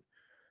cute.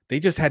 They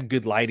just had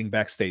good lighting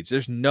backstage.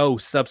 There's no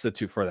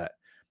substitute for that.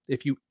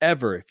 If you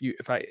ever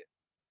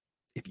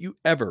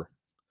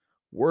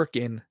work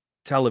in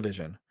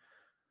television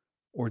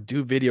or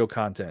do video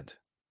content,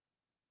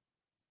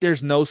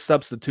 there's no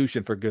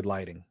substitution for good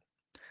lighting.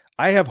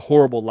 I have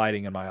horrible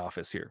lighting in my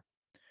office here,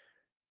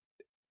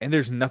 and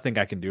there's nothing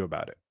I can do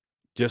about it.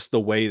 Just the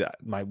way that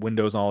my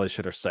windows and all this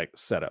shit are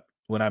set up.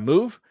 When I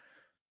move,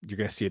 you're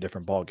going to see a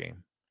different ball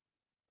game.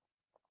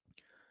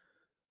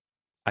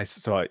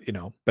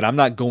 But I'm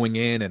not going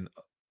in and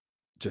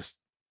just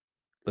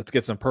let's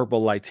get some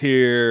purple lights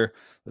here.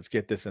 Let's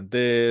get this and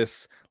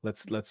this.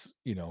 Let's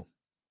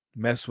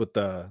mess with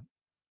the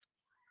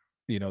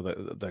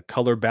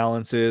color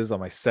balances on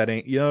my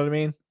setting. You know what I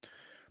mean?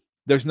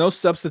 There's no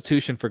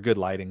substitution for good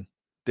lighting.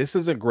 This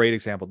is a great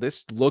example.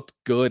 This looked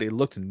good. It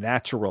looked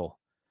natural.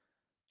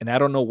 And I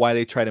don't know why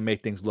they try to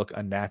make things look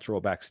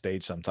unnatural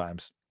backstage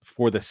sometimes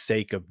for the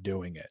sake of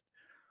doing it.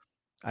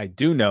 I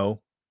do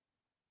know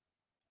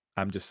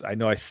I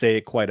know I say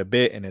it quite a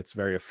bit and it's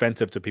very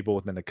offensive to people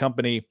within the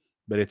company,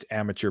 but it's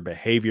amateur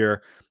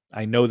behavior.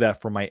 I know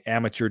that from my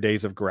amateur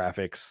days of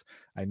graphics.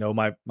 I know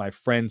my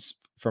friends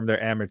from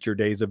their amateur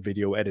days of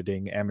video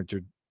editing,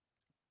 amateur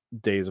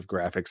days of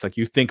graphics. Like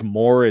you think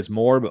more is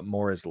more, but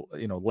more is,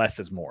 less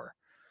is more.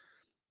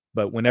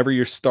 But whenever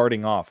you're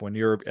starting off, when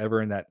you're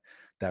ever in that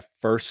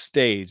first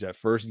stage, that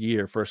first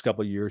year, first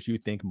couple of years, you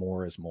think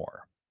more is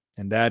more.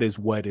 And that is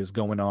what is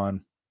going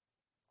on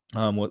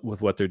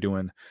with what they're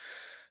doing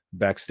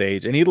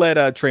backstage. And he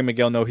let Trey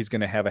Miguel know he's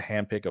going to have a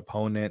handpick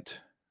opponent.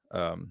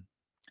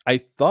 I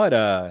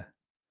thought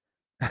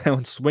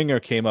when Swinger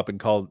came up and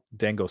called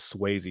Dango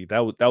Swayze,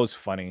 that was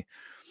funny.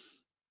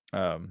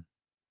 Um,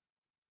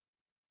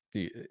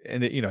 he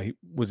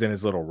was in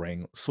his little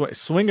ring.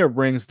 Swinger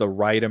brings the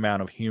right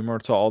amount of humor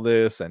to all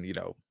this, and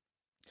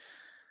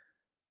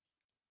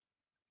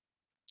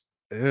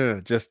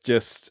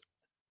just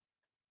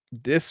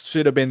this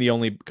should have been the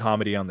only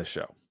comedy on the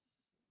show.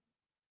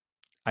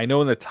 I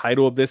know in the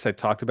title of this I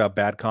talked about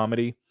bad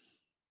comedy.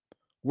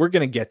 We're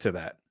gonna get to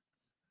that.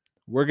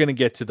 We're gonna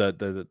get to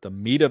the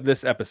meat of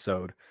this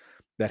episode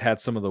that had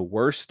some of the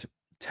worst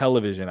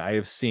television I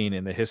have seen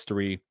in the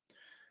history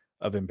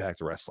of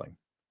Impact Wrestling.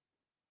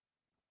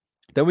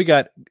 Then we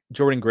got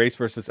Jordan Grace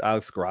versus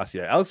Alex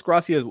Gracia. Alex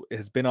Gracia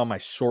has been on my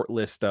short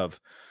list of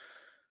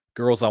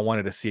girls I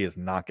wanted to see as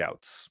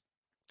knockouts.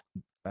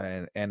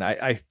 And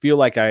I feel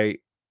like I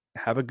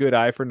have a good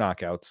eye for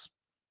knockouts.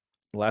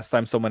 Last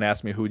time someone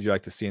asked me who would you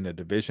like to see in a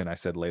division, I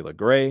said Layla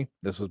Gray.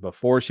 This was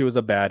before she was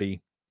a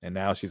baddie, and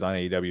now she's on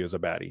AEW as a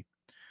baddie.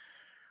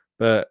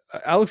 But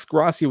Alex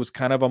Gracia was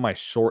kind of on my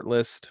short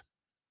list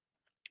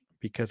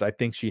because I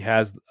think she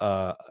has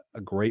a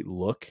great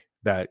look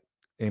that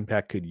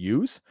Impact could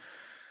use.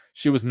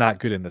 She was not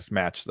good in this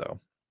match, though.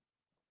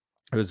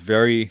 It was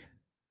very,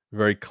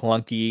 very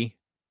clunky.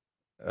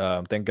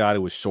 Thank God it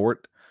was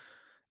short.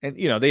 And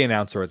they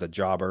announce her as a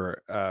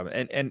jobber.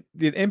 And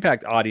the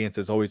Impact audience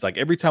is always like,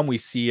 every time we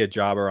see a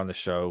jobber on the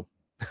show,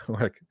 we're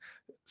like,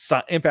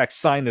 Impact,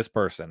 sign this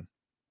person.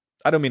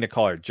 I don't mean to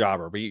call her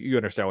jobber, but you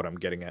understand what I'm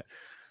getting at.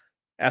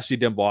 Ashley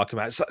Dimbaugh come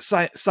out,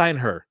 sign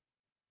her.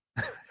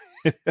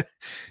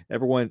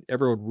 everyone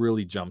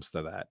really jumps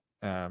to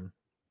that.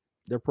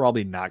 They're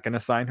probably not going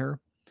to sign her.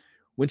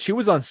 When she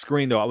was on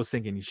screen, though, I was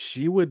thinking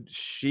she would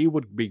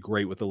be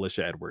great with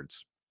Alicia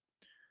Edwards.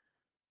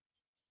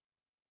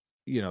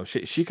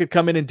 She could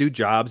come in and do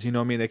jobs. I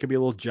mean, they could be a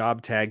little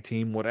job tag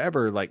team,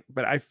 whatever. Like,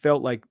 but I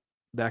felt like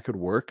that could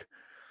work.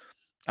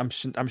 I'm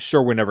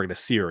sure we're never going to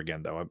see her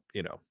again, though.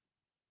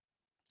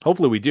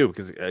 Hopefully we do,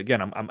 because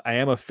again, I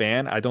am a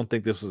fan. I don't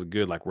think this was a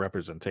good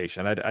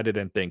representation. I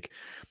didn't think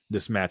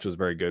this match was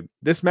very good.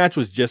 This match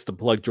was just to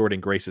plug Jordan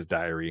Grace's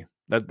diary.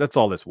 That's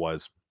all this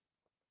was.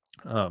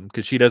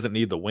 Because she doesn't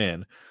need the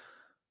win.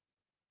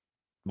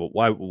 But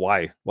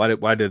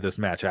why did this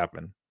match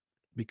happen?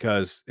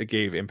 Because it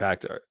gave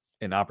Impact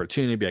an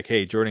opportunity to be like,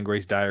 hey, Jordan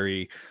Grace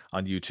diary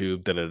on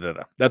YouTube. Da, da, da,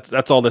 da.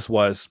 That's all this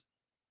was.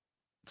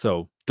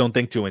 So don't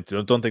think too into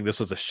it. Don't think this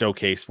was a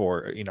showcase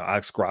for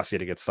Alex Gracia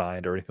to get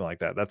signed or anything like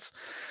that.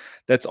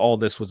 That's all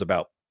this was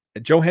about.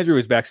 Joe Hendry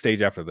was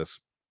backstage after this,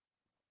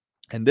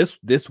 and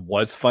this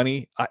was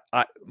funny.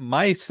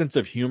 My sense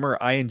of humor,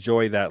 I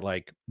enjoy that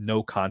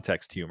no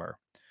context humor,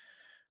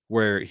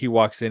 where he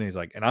walks in and he's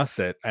like, and I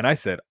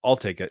said, I'll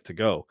take it to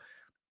go.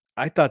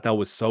 I thought that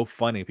was so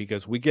funny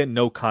because we get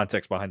no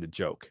context behind the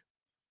joke.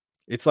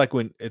 It's like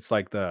when it's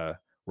like the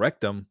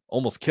rectum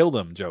almost killed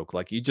him joke.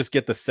 Like you just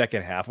get the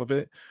second half of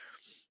it.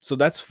 So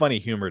that's funny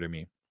humor to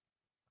me.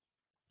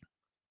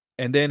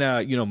 And then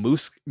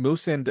Moose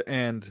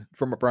and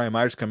from Brian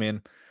Myers come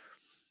in.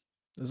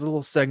 There's a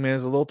little segment,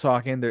 there's a little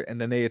talking there, and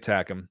then they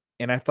attack him.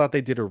 And I thought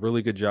they did a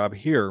really good job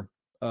here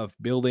of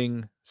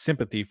building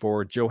sympathy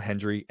for Joe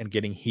Hendry and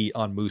getting heat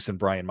on Moose and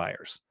Brian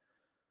Myers.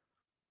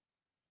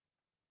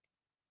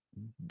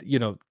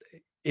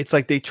 It's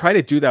like they try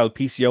to do that with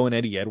PCO and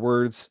Eddie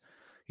Edwards,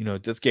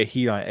 just get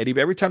heat on Eddie.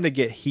 But every time they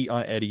get heat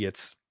on Eddie,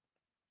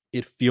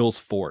 it feels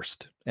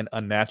forced and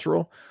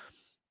unnatural.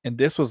 And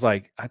this was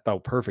I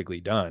thought perfectly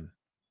done.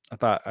 I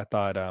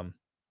thought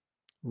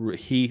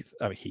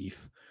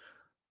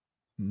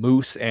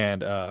Moose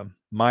and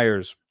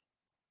Myers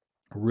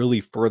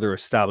really further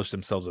established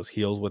themselves as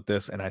heels with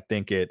this, and I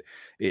think it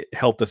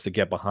helped us to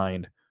get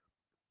behind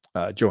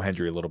Joe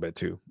Hendry a little bit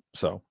too.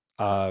 So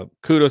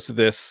kudos to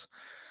this.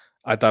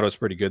 I thought it was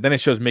pretty good. Then it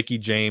shows Mickie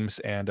James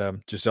and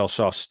Gisselle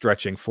Shaw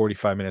stretching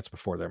 45 minutes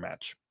before their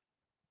match.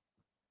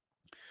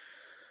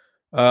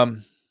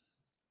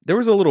 There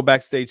was a little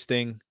backstage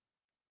thing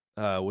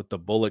with the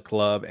Bullet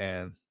Club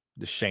and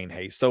the Shane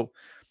Hayes. So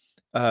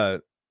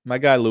my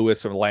guy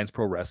Lewis from Alliance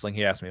Pro Wrestling,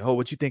 he asked me, "Oh,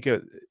 what'd you think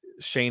of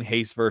Shane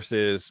Hayes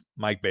versus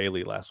Mike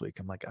Bailey last week?"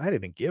 I'm like, I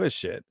didn't give a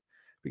shit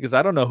because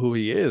I don't know who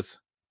he is.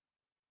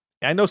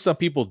 I know some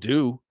people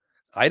do.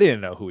 I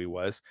didn't know who he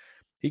was.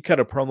 He cut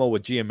a promo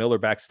with Gia Miller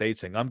backstage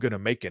saying, "I'm gonna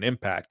make an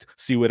impact.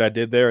 See what I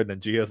did there?" And then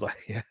Gia's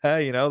like, "Yeah,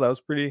 that was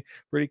pretty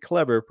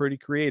clever, pretty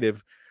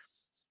creative."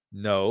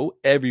 No,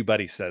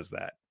 everybody says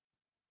that.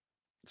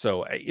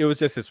 So it was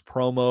just his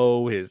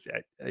promo,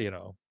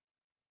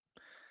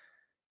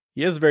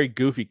 he has a very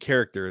goofy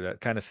character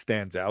that kind of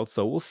stands out.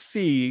 So we'll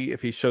see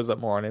if he shows up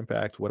more on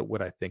Impact.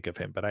 What I think of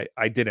him, but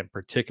I didn't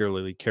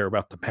particularly care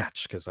about the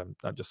match because I'm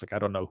just like, I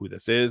don't know who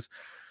this is,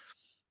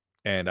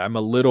 and I'm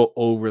a little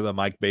over the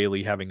Mike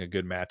Bailey having a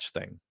good match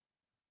thing.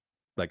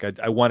 Like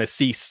I want to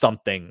see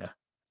something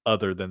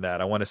other than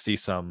that. I want to see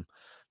some,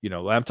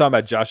 I'm talking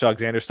about Josh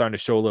Alexander starting to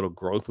show a little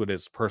growth with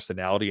his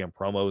personality and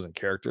promos and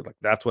character. Like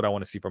that's what I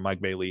want to see from Mike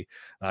Bailey.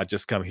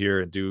 Just come here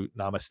and do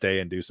namaste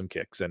and do some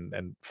kicks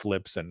and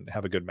flips and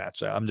have a good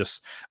match.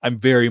 I'm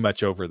very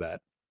much over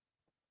that.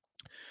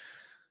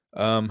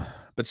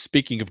 But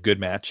speaking of good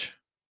match,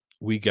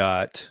 we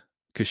got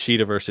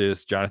Kushida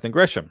versus Jonathan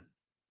Gresham.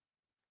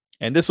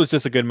 And this was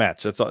just a good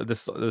match. That's all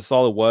this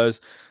all it was.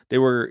 They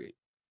were,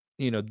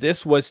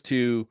 this was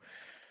to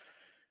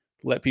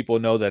let people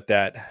know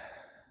that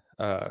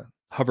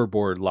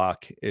hoverboard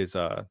lock is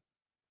a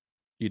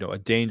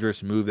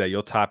dangerous move that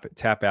you'll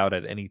tap out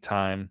at any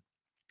time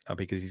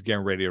because he's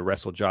getting ready to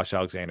wrestle Josh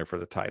Alexander for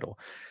the title.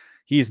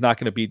 He is not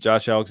going to beat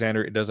Josh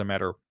Alexander. It doesn't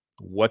matter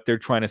what they're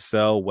trying to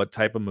sell, what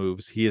type of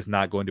moves. He is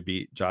not going to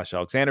beat Josh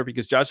Alexander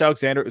because Josh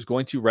Alexander is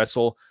going to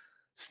wrestle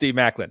Steve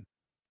Maclin.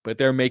 But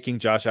they're making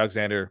Josh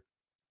Alexander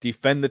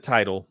defend the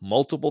title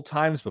multiple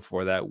times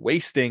before that,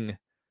 wasting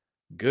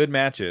good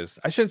matches.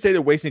 I shouldn't say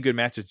they're wasting good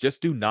matches.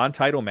 Just do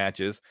non-title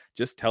matches.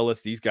 Just tell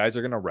us these guys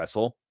are going to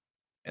wrestle,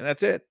 and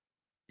that's it.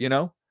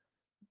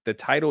 The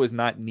title is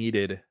not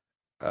needed.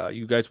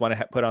 You guys want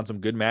to put on some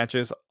good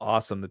matches?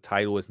 Awesome. The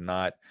title is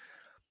not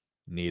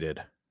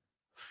needed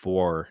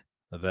for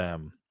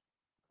them.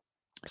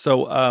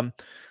 So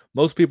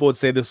most people would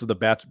say this was the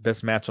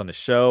best match on the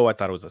show. I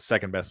thought it was the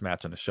second best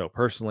match on the show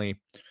personally,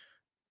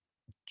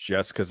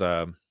 just because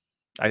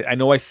I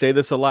know I say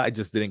this a lot. I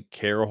just didn't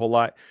care a whole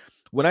lot.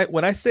 When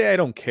I say I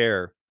don't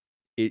care,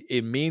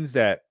 it means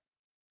that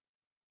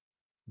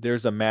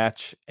there's a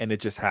match and it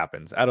just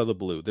happens out of the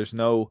blue.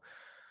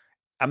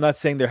 I'm not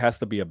saying there has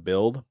to be a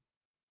build,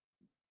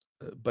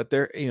 but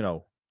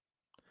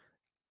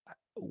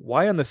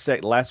why on the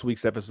last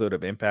week's episode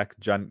of Impact,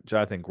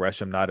 Jonathan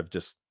Gresham not have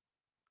just,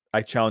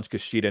 I challenge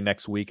Kushida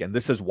next week, and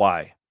this is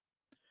why.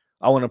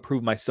 I want to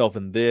prove myself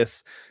in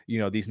this.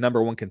 These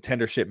number one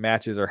contendership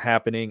matches are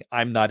happening.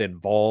 I'm not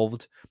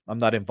involved. I'm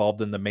not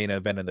involved in the main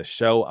event of the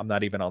show. I'm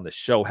not even on the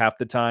show half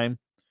the time.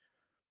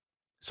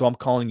 So I'm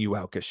calling you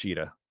out,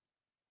 Kushida.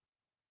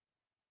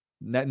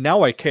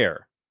 Now I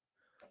care.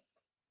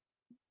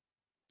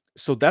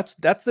 So that's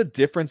the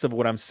difference of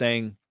what I'm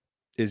saying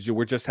is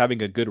we're just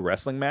having a good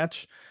wrestling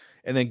match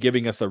and then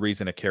giving us a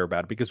reason to care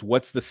about it. Because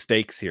what's the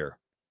stakes here?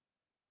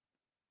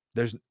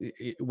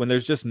 When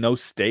there's just no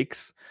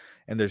stakes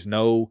and there's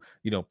no,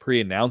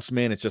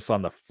 pre-announcement, it's just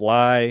on the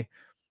fly.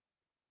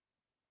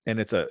 And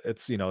it's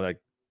like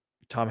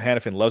Tom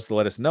Hannafin loves to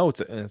let us know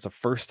it's a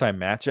first time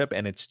matchup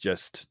and it's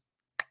just,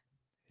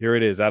 here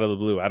it is out of the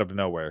blue, out of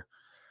nowhere.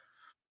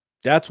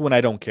 That's when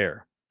I don't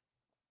care.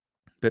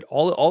 But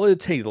all it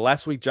takes,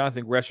 last week,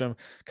 Jonathan Gresham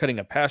cutting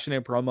a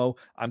passionate promo.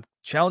 I'm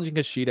challenging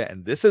Kushida,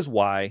 and this is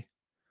why.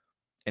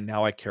 And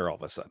now I care all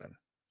of a sudden.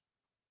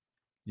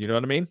 You know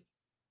what I mean?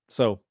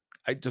 So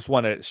I just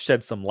want to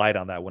shed some light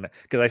on that one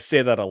because I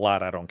say that a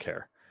lot. I don't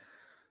care.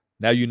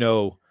 Now you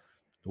know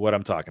what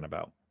I'm talking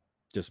about.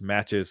 Just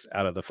matches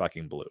out of the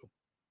fucking blue.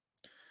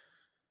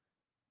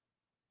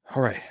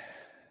 All right.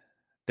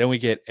 Then we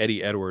get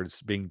Eddie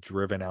Edwards being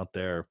driven out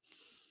there.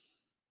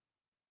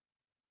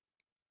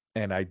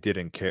 And I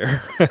didn't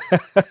care.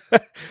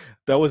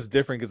 That was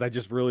different because I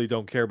just really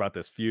don't care about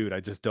this feud.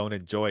 I just don't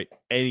enjoy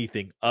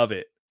anything of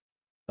it.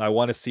 I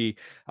want to see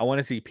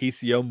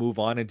PCO move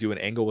on and do an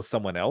angle with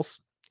someone else.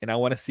 And I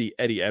want to see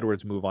Eddie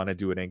Edwards move on and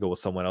do an angle with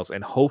someone else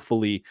and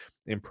hopefully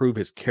improve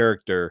his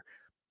character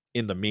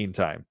in the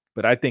meantime.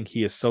 But I think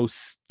he is so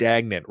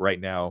stagnant right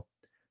now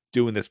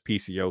doing this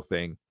PCO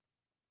thing.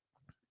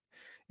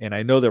 And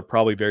I know they're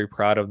probably very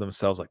proud of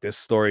themselves. Like, this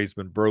story's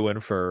been brewing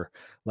for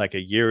like a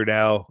year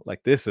now.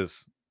 Like, this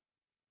is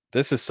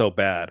so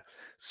bad.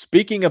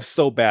 Speaking of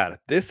so bad,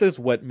 this is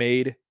what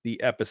made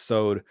the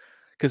episode,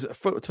 because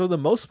for the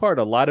most part,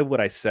 a lot of what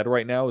I said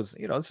right now is,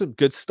 it's some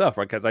good stuff,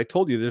 right? Because I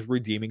told you there's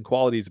redeeming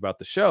qualities about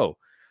the show.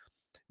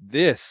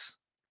 This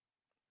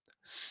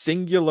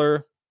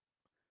singular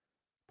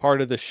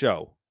part of the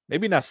show,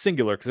 maybe not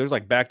singular because there's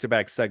like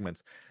back-to-back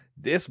segments.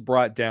 This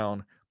brought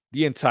down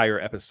the entire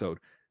episode.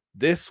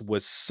 This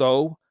was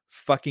so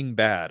fucking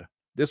bad.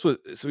 So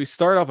we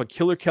start off with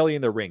Killer Kelly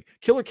in the ring.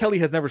 Killer Kelly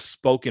has never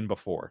spoken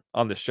before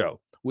on the show,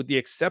 with the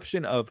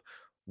exception of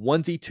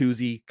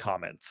onesie-twosie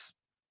comments.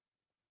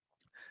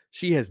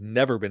 She has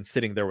never been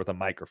sitting there with a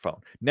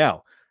microphone.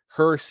 Now,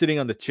 her sitting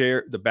on the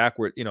chair,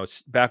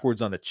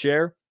 backwards on the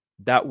chair,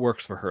 that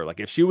works for her. Like,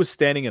 if she was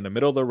standing in the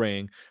middle of the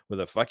ring with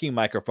a fucking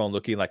microphone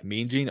looking like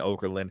Mean Gene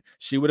Okerlund,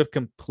 she would have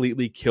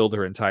completely killed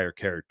her entire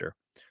character.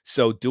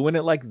 So doing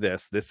it like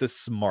this is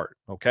smart.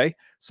 Okay.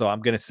 So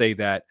I'm going to say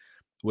that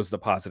was the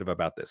positive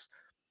about this.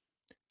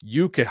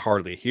 You could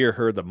hardly hear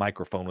her. The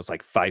microphone was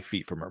like 5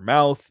 feet from her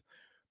mouth.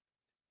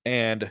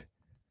 And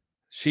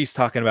she's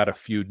talking about a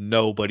feud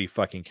nobody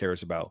fucking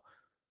cares about.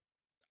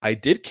 I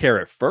did care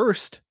at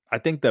first. I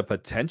think the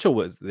potential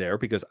was there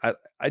because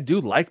I do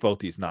like both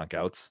these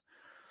knockouts.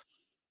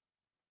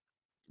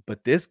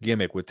 But this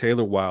gimmick with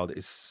Taylor Wilde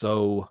is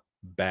so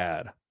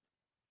bad.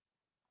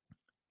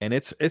 And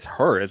it's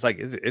her. It's like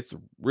it's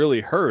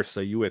really her.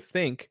 So you would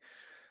think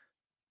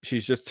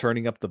she's just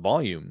turning up the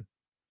volume.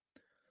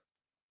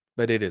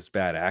 But it is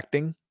bad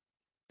acting.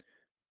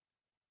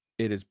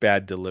 It is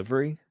bad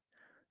delivery.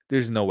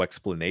 There's no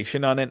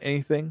explanation on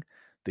anything.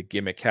 The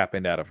gimmick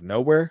happened out of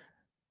nowhere.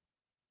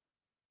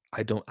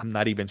 I'm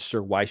not even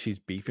sure why she's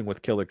beefing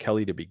with Killer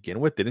Kelly to begin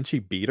with. Didn't she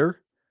beat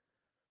her?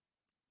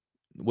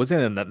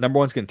 Wasn't it in the number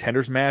one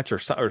contenders match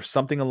or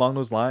something along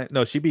those lines?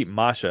 No, she beat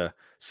Masha.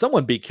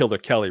 Someone beat Killer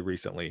Kelly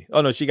recently.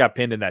 Oh no, she got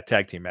pinned in that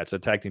tag team match, the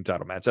tag team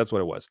title match. That's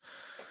what it was.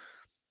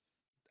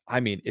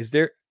 I mean, is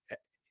there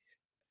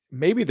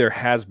maybe there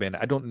has been.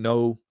 I don't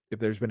know if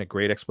there's been a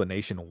great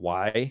explanation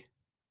why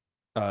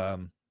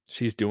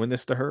she's doing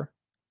this to her.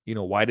 You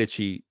know, why did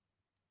she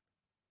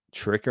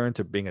trick her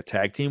into being a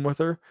tag team with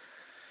her?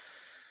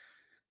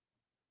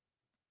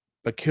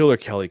 But Killer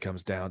Kelly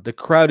comes down. The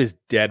crowd is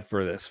dead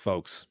for this,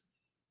 folks.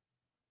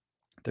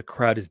 The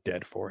crowd is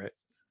dead for it.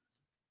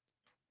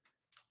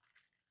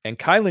 And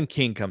Kylan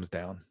King comes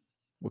down.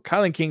 Well,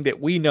 Kylan King, that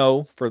we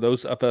know, for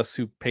those of us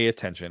who pay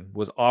attention,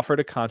 was offered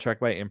a contract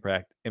by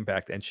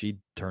Impact, and she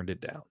turned it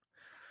down.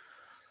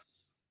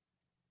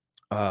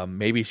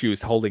 Maybe she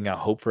was holding out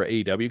hope for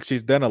AEW because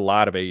she's done a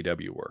lot of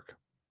AEW work.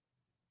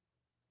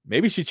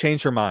 Maybe she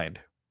changed her mind.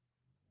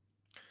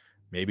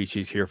 Maybe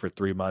she's here for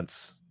 3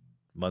 months,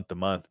 month to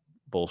month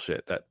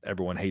bullshit that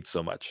everyone hates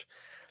so much.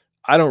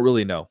 I don't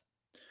really know.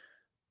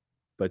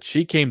 But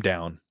she came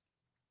down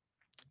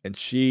and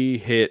she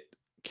hit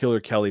Killer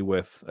Kelly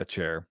with a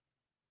chair.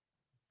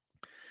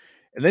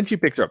 And then she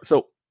picked her up.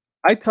 So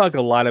I talk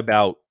a lot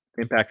about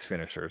Impact's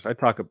finishers. I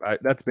talk about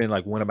that's been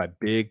like one of my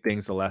big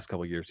things the last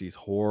couple of years. These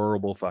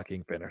horrible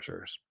fucking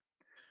finishers.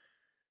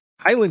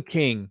 Highland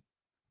King,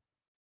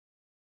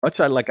 much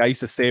like I used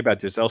to say about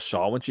Giselle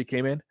Shaw when she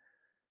came in,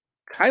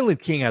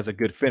 Highland King has a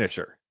good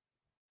finisher.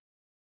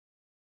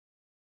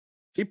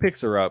 She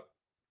picks her up,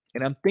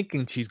 and I'm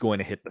thinking she's going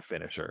to hit the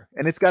finisher.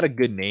 And it's got a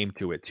good name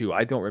to it too.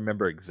 I don't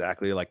remember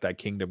exactly, like that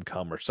Kingdom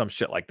Come or some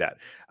shit like that.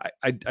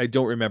 I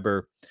don't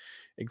remember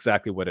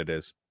exactly what it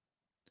is.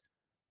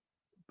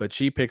 But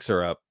she picks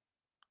her up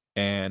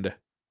and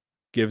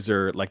gives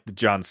her like the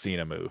John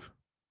Cena move.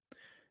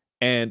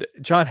 And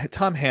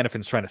Tom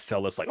Hannafin's trying to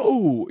sell this like,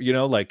 oh,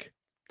 like,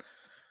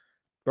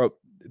 bro,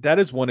 that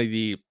is one of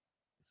the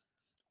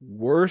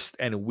worst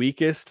and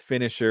weakest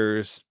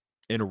finishers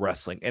in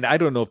wrestling. And I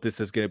don't know if this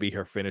is going to be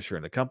her finisher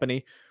in the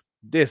company.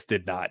 This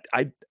did not.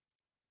 I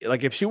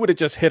like if she would have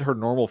just hit her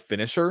normal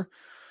finisher,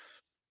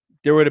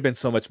 there would have been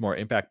so much more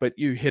impact. But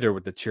you hit her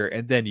with the chair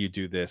and then you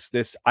do this.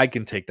 This I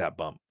can take that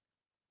bump.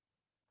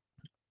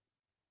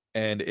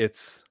 And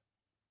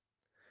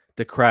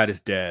the crowd is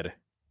dead.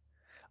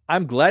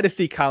 I'm glad to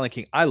see Kylan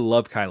King. I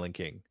love Kylan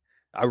King.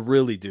 I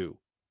really do.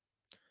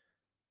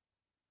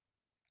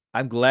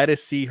 I'm glad to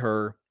see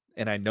her,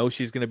 and I know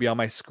she's going to be on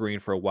my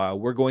screen for a while.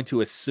 We're going to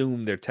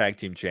assume they're tag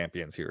team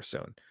champions here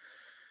soon.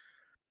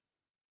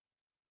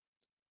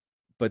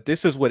 But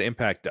this is what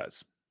Impact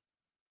does.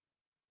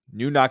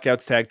 New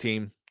Knockouts tag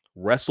team,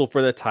 wrestle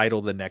for the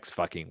title the next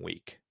fucking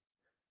week.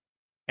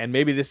 And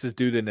maybe this is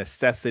due to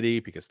necessity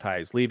because Ty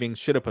is leaving.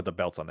 Should have put the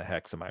belts on the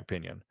Hex, in my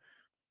opinion.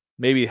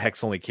 Maybe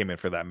Hex only came in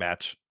for that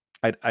match.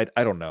 I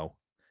don't know.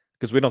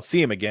 Because we don't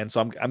see him again, so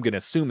I'm going to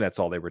assume that's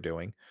all they were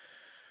doing.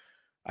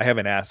 I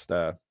haven't asked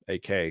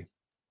AK. I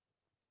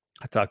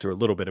talked to her a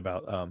little bit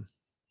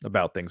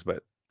about things,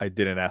 but I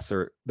didn't ask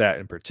her that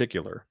in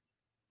particular.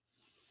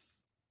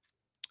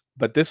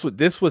 But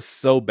this was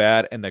so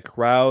bad, and the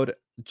crowd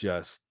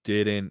just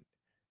didn't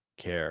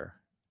care.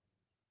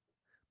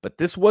 But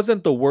this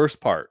wasn't the worst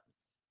part.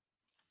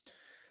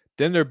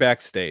 Then they're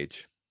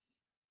backstage.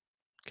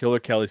 Killer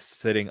Kelly's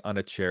sitting on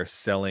a chair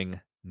selling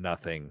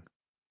nothing.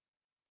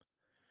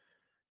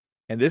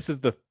 And this is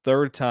the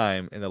third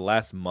time in the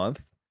last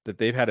month that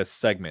they've had a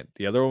segment.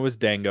 The other one was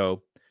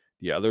Dango.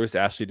 The other is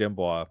Ashley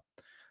Dembois.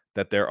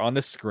 That they're on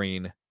the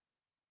screen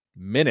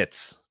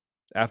minutes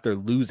after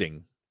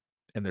losing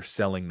and they're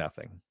selling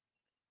nothing.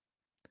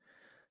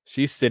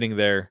 She's sitting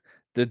there.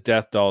 The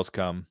Death Dolls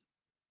come.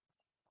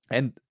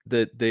 And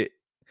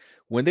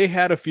when they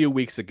had a few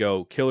weeks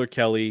ago, Killer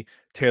Kelly,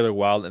 Taylor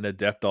Wilde, and the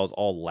Death Dolls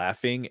all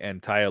laughing and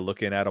Taya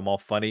looking at them all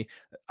funny,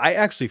 I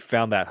actually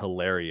found that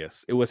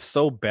hilarious. It was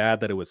so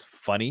bad that it was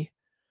funny.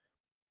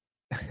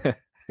 I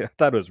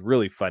thought it was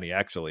really funny,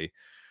 actually,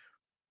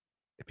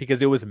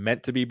 because it was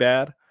meant to be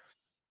bad.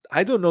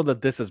 I don't know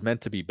that this is meant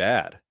to be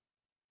bad.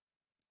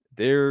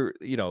 They're,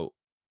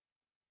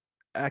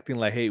 acting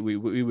like, hey, we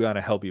want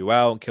to help you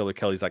out. And Killer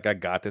Kelly's like, I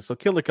got this. So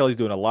Killer Kelly's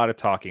doing a lot of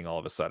talking all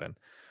of a sudden.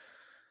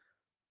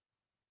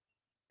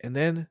 And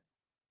then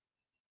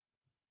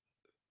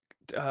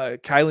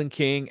Kylan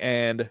King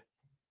and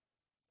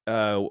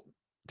uh,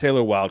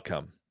 Taylor Wilde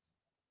come,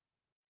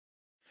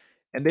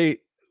 and they,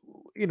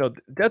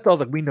 Death Doll's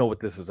like, we know what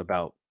this is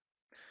about.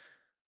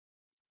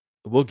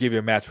 We'll give you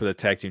a match for the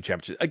tag team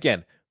championship.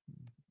 Again,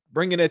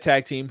 bring in a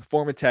tag team,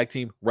 form a tag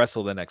team,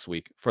 wrestle the next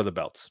week for the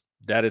belts.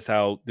 That is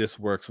how this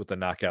works with the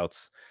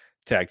Knockouts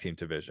tag team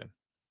division.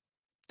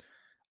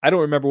 I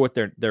don't remember what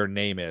their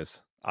name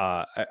is.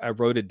 I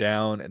wrote it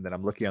down, and then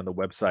I'm looking on the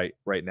website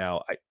right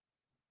now.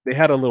 They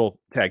had a little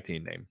tag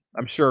team name.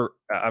 I'm sure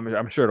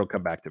it'll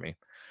come back to me.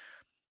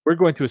 We're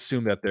going to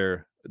assume that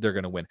they're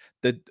going to win.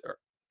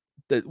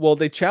 Well,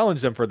 they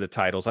challenged them for the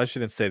titles. I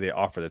shouldn't say they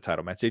offer the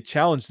title match. They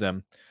challenged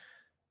them.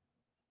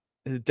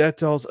 The Death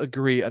Dolls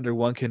agree under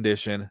one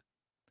condition: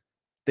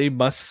 they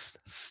must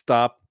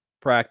stop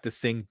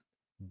practicing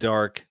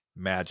dark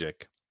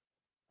magic.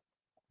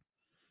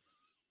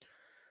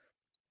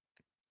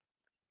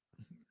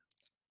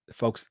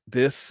 Folks,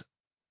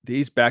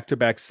 these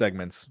back-to-back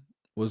segments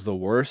was the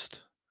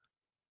worst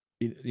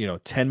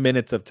 10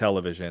 minutes of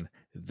television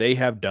they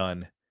have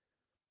done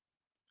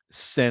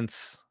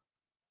since,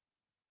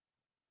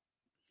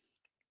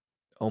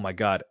 oh my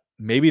god,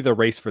 maybe the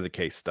Race for the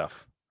Case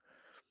stuff.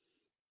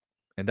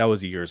 And that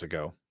was years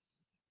ago.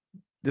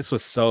 This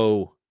was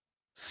so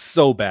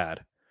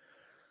bad.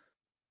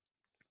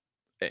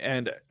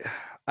 And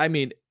I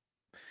mean,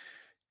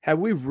 have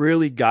we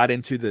really got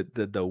into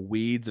the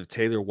weeds of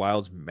Taylor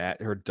Wilde's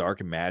her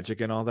dark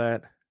magic and all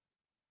that?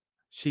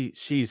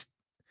 She's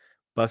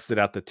busted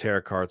out the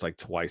tarot cards like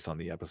twice on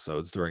the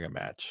episodes during a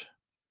match.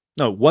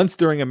 No, once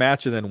during a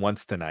match and then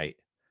once tonight.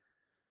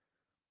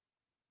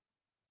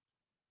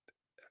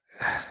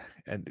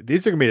 And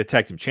these are gonna be the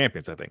tag team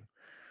champions, I think.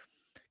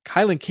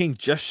 Kylan King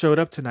just showed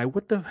up tonight.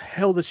 What the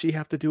hell does she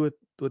have to do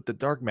with the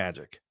dark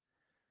magic?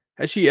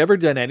 Has she ever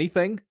done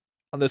anything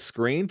on the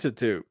screen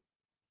to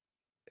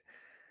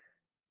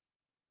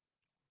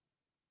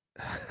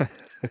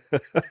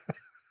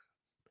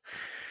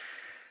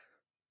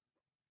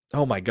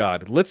Oh my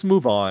god. Let's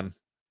move on.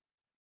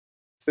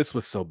 This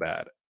was so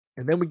bad.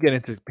 And then we get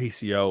into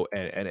PCO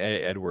and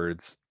Eddie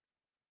Edwards,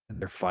 and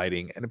they're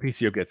fighting, and the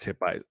PCO gets hit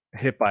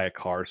by a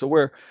car. So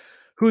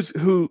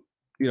who,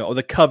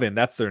 the Coven,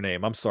 that's their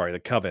name. I'm sorry, the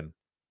Coven.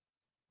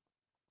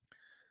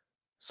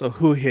 So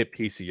who hit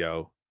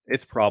PCO?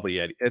 It's probably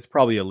It's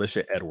probably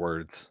Alicia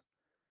Edwards.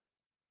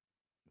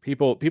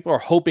 People are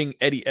hoping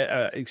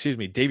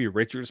Davey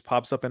Richards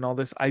pops up in all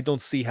this. I don't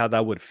see how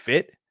that would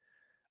fit.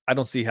 I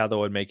don't see how that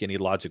would make any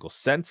logical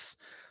sense.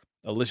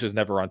 Alicia's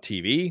never on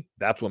TV.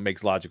 That's what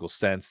makes logical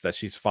sense, that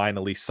she's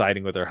finally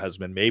siding with her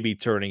husband, maybe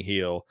turning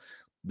heel.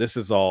 This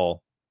is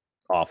all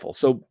awful.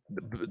 So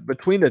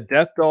between the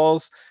Death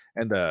Dolls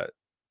and the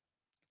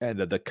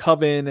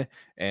Coven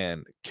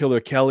and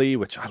Killer Kelly,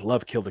 which I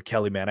love Killer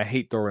Kelly, man. I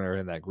hate throwing her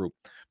in that group.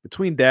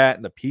 Between that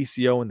and the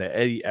PCO and the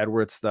Eddie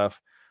Edwards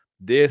stuff,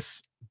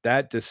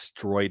 that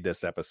destroyed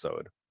this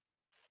episode,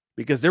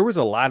 because there was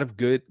a lot of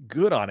good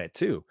on it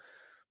too.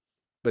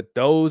 But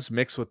those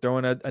mixed with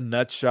throwing a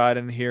nut shot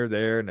in here,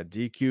 there, and a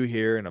DQ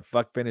here, and a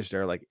fuck finish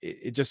there, like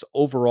it just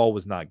overall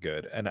was not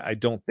good. And I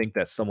don't think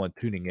that someone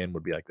tuning in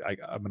would be like,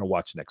 I'm gonna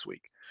watch next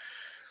week.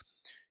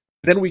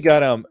 Then we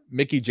got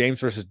Mickie James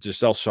versus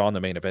Gisselle Shaw in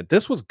the main event.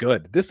 This was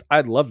good.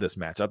 I love this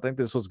match. I think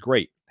this was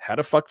great. Had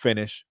a fuck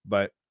finish,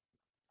 but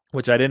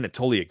which I didn't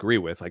totally agree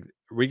with. Like,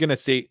 are we gonna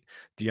see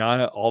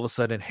Deanna all of a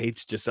sudden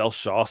hates Gisselle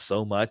Shaw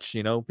so much,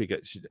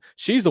 because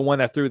she's the one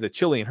that threw the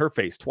chili in her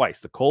face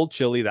twice. The cold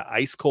chili, the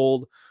ice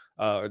cold,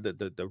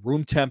 the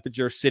room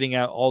temperature, sitting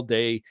out all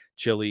day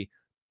chili.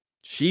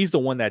 She's the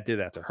one that did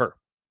that to her.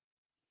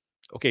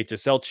 Okay,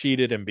 Gisselle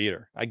cheated and beat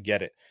her. I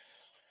get it.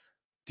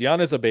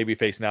 Deanna's a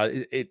babyface now.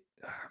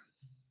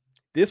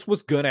 This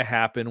was gonna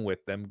happen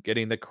with them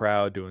getting the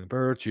crowd doing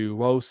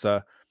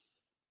virtuosa.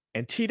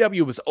 And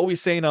TW was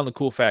always saying on the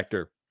Cool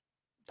Factor,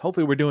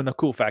 hopefully we're doing the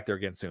Cool Factor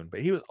again soon, but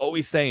he was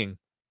always saying,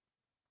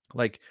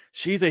 like,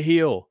 she's a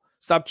heel.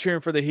 Stop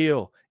cheering for the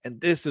heel.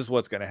 And this is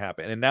what's going to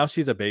happen. And now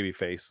she's a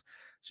babyface.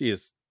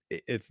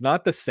 It's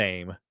not the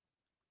same.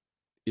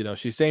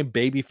 She's saying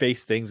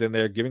babyface things in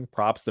there, giving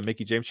props to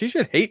Mickie James. She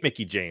should hate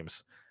Mickie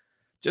James.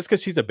 Just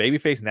because she's a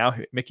babyface now,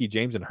 Mickie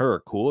James and her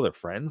are cool. They're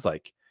friends.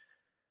 Like,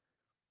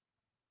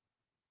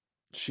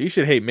 she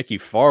should hate Mickie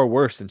far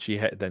worse than she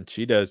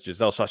does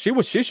Gisselle Shaw.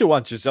 She should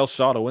want Gisselle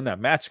Shaw to win that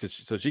match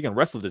so she can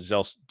wrestle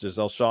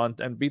Gisselle Shaw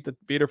and beat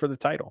her for the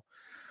title.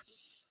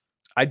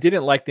 I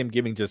didn't like them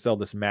giving Gisselle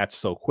this match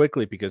so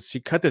quickly, because she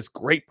cut this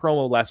great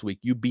promo last week.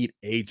 You beat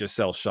a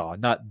Gisselle Shaw,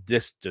 not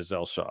this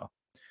Gisselle Shaw.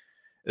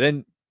 And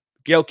then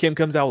Gail Kim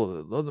comes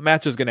out, well, the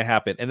match is going to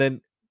happen. And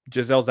then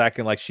Giselle's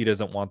acting like she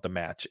doesn't want the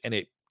match. And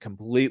it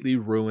completely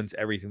ruins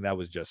everything that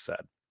was just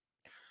said.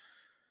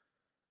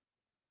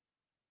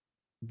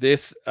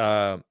 This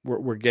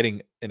we're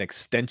getting an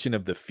extension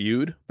of the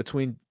feud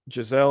between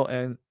Gisselle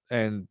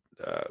and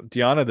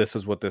Deanna. This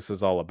is what this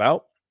is all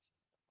about.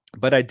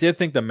 But I did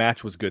think the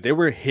match was good. They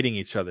were hitting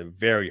each other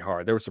very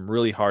hard. There were some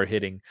really hard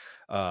hitting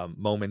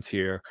moments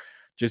here.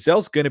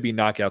 Giselle's going to be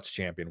Knockouts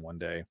champion one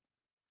day.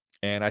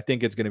 and I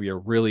think it's going to be a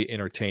really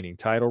entertaining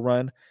title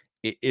run.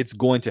 It's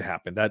going to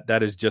happen.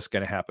 That is just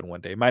going to happen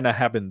one day. It might not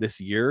happen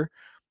this year,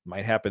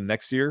 might happen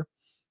next year.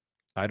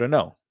 I don't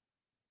know.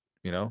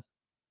 You know,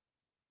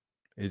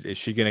 is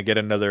she going to get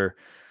another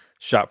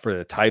shot for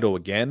the title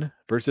again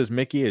versus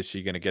Mickie? Is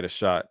she going to get a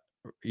shot?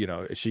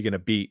 Is she going to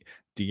beat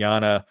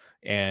Deanna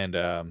and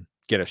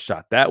get a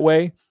shot that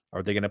way?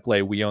 Are they going to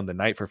play We Own the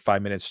Night for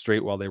 5 minutes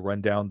straight while they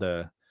run down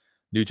the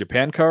New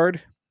Japan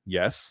card?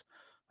 Yes.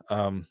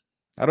 I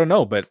don't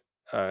know, but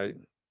a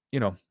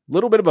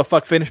little bit of a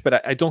fuck finish,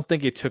 but I don't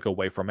think it took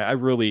away from it. I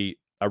really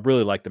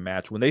like the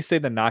match. When they say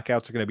the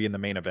knockouts are going to be in the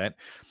main event,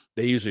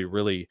 they usually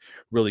really,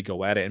 really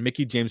go at it. And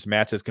Mickie James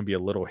matches can be a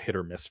little hit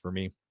or miss for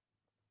me.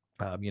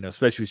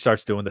 Especially if he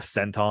starts doing the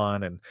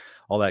senton and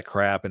all that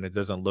crap, and it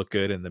doesn't look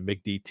good. And the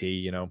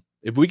McDT,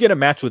 if we get a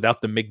match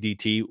without the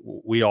McDT,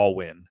 we all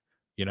win.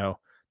 You know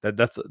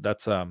that's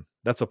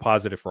a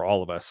positive for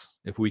all of us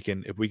if we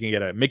can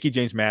get a Mickie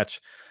James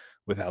match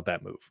without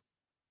that move,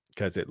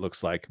 because it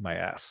looks like my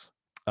ass.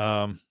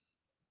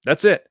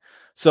 That's it.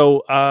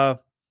 So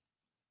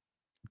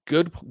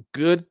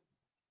good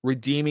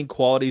redeeming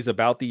qualities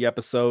about the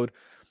episode,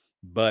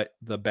 but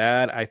the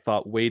bad I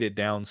thought weighed it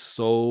down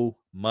so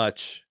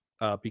much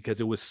because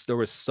there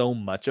was so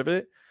much of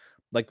it.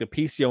 Like the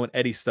PCO and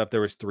Eddie stuff,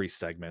 there was 3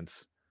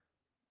 segments.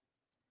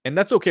 And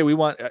that's okay.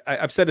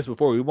 I've said this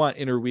before, we want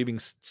interweaving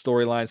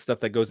storyline stuff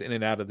that goes in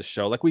and out of the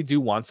show. Like we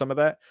do want some of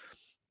that.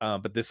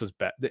 But this was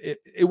bad.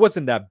 It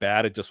wasn't that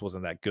bad. It just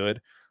wasn't that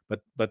good.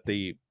 But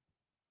the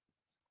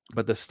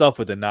stuff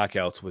with the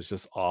knockouts was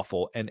just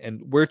awful.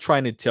 And we're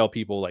trying to tell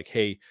people like,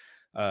 hey,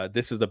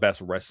 this is the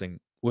best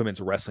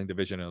women's wrestling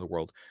division in the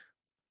world.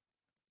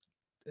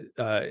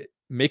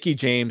 Mickie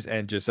James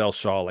and Gisselle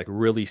Shaw like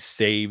really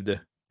saved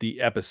the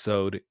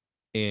episode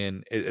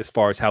in as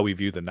far as how we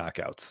view the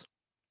knockouts,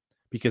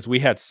 because we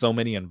had so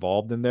many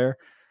involved in there,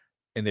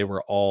 and they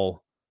were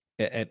all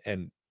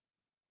and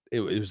it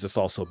was just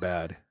all so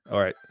bad. All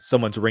right,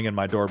 someone's ringing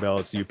my doorbell.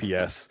 It's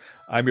UPS.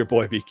 I'm your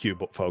boy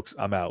BQ, folks.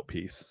 I'm out.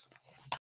 Peace.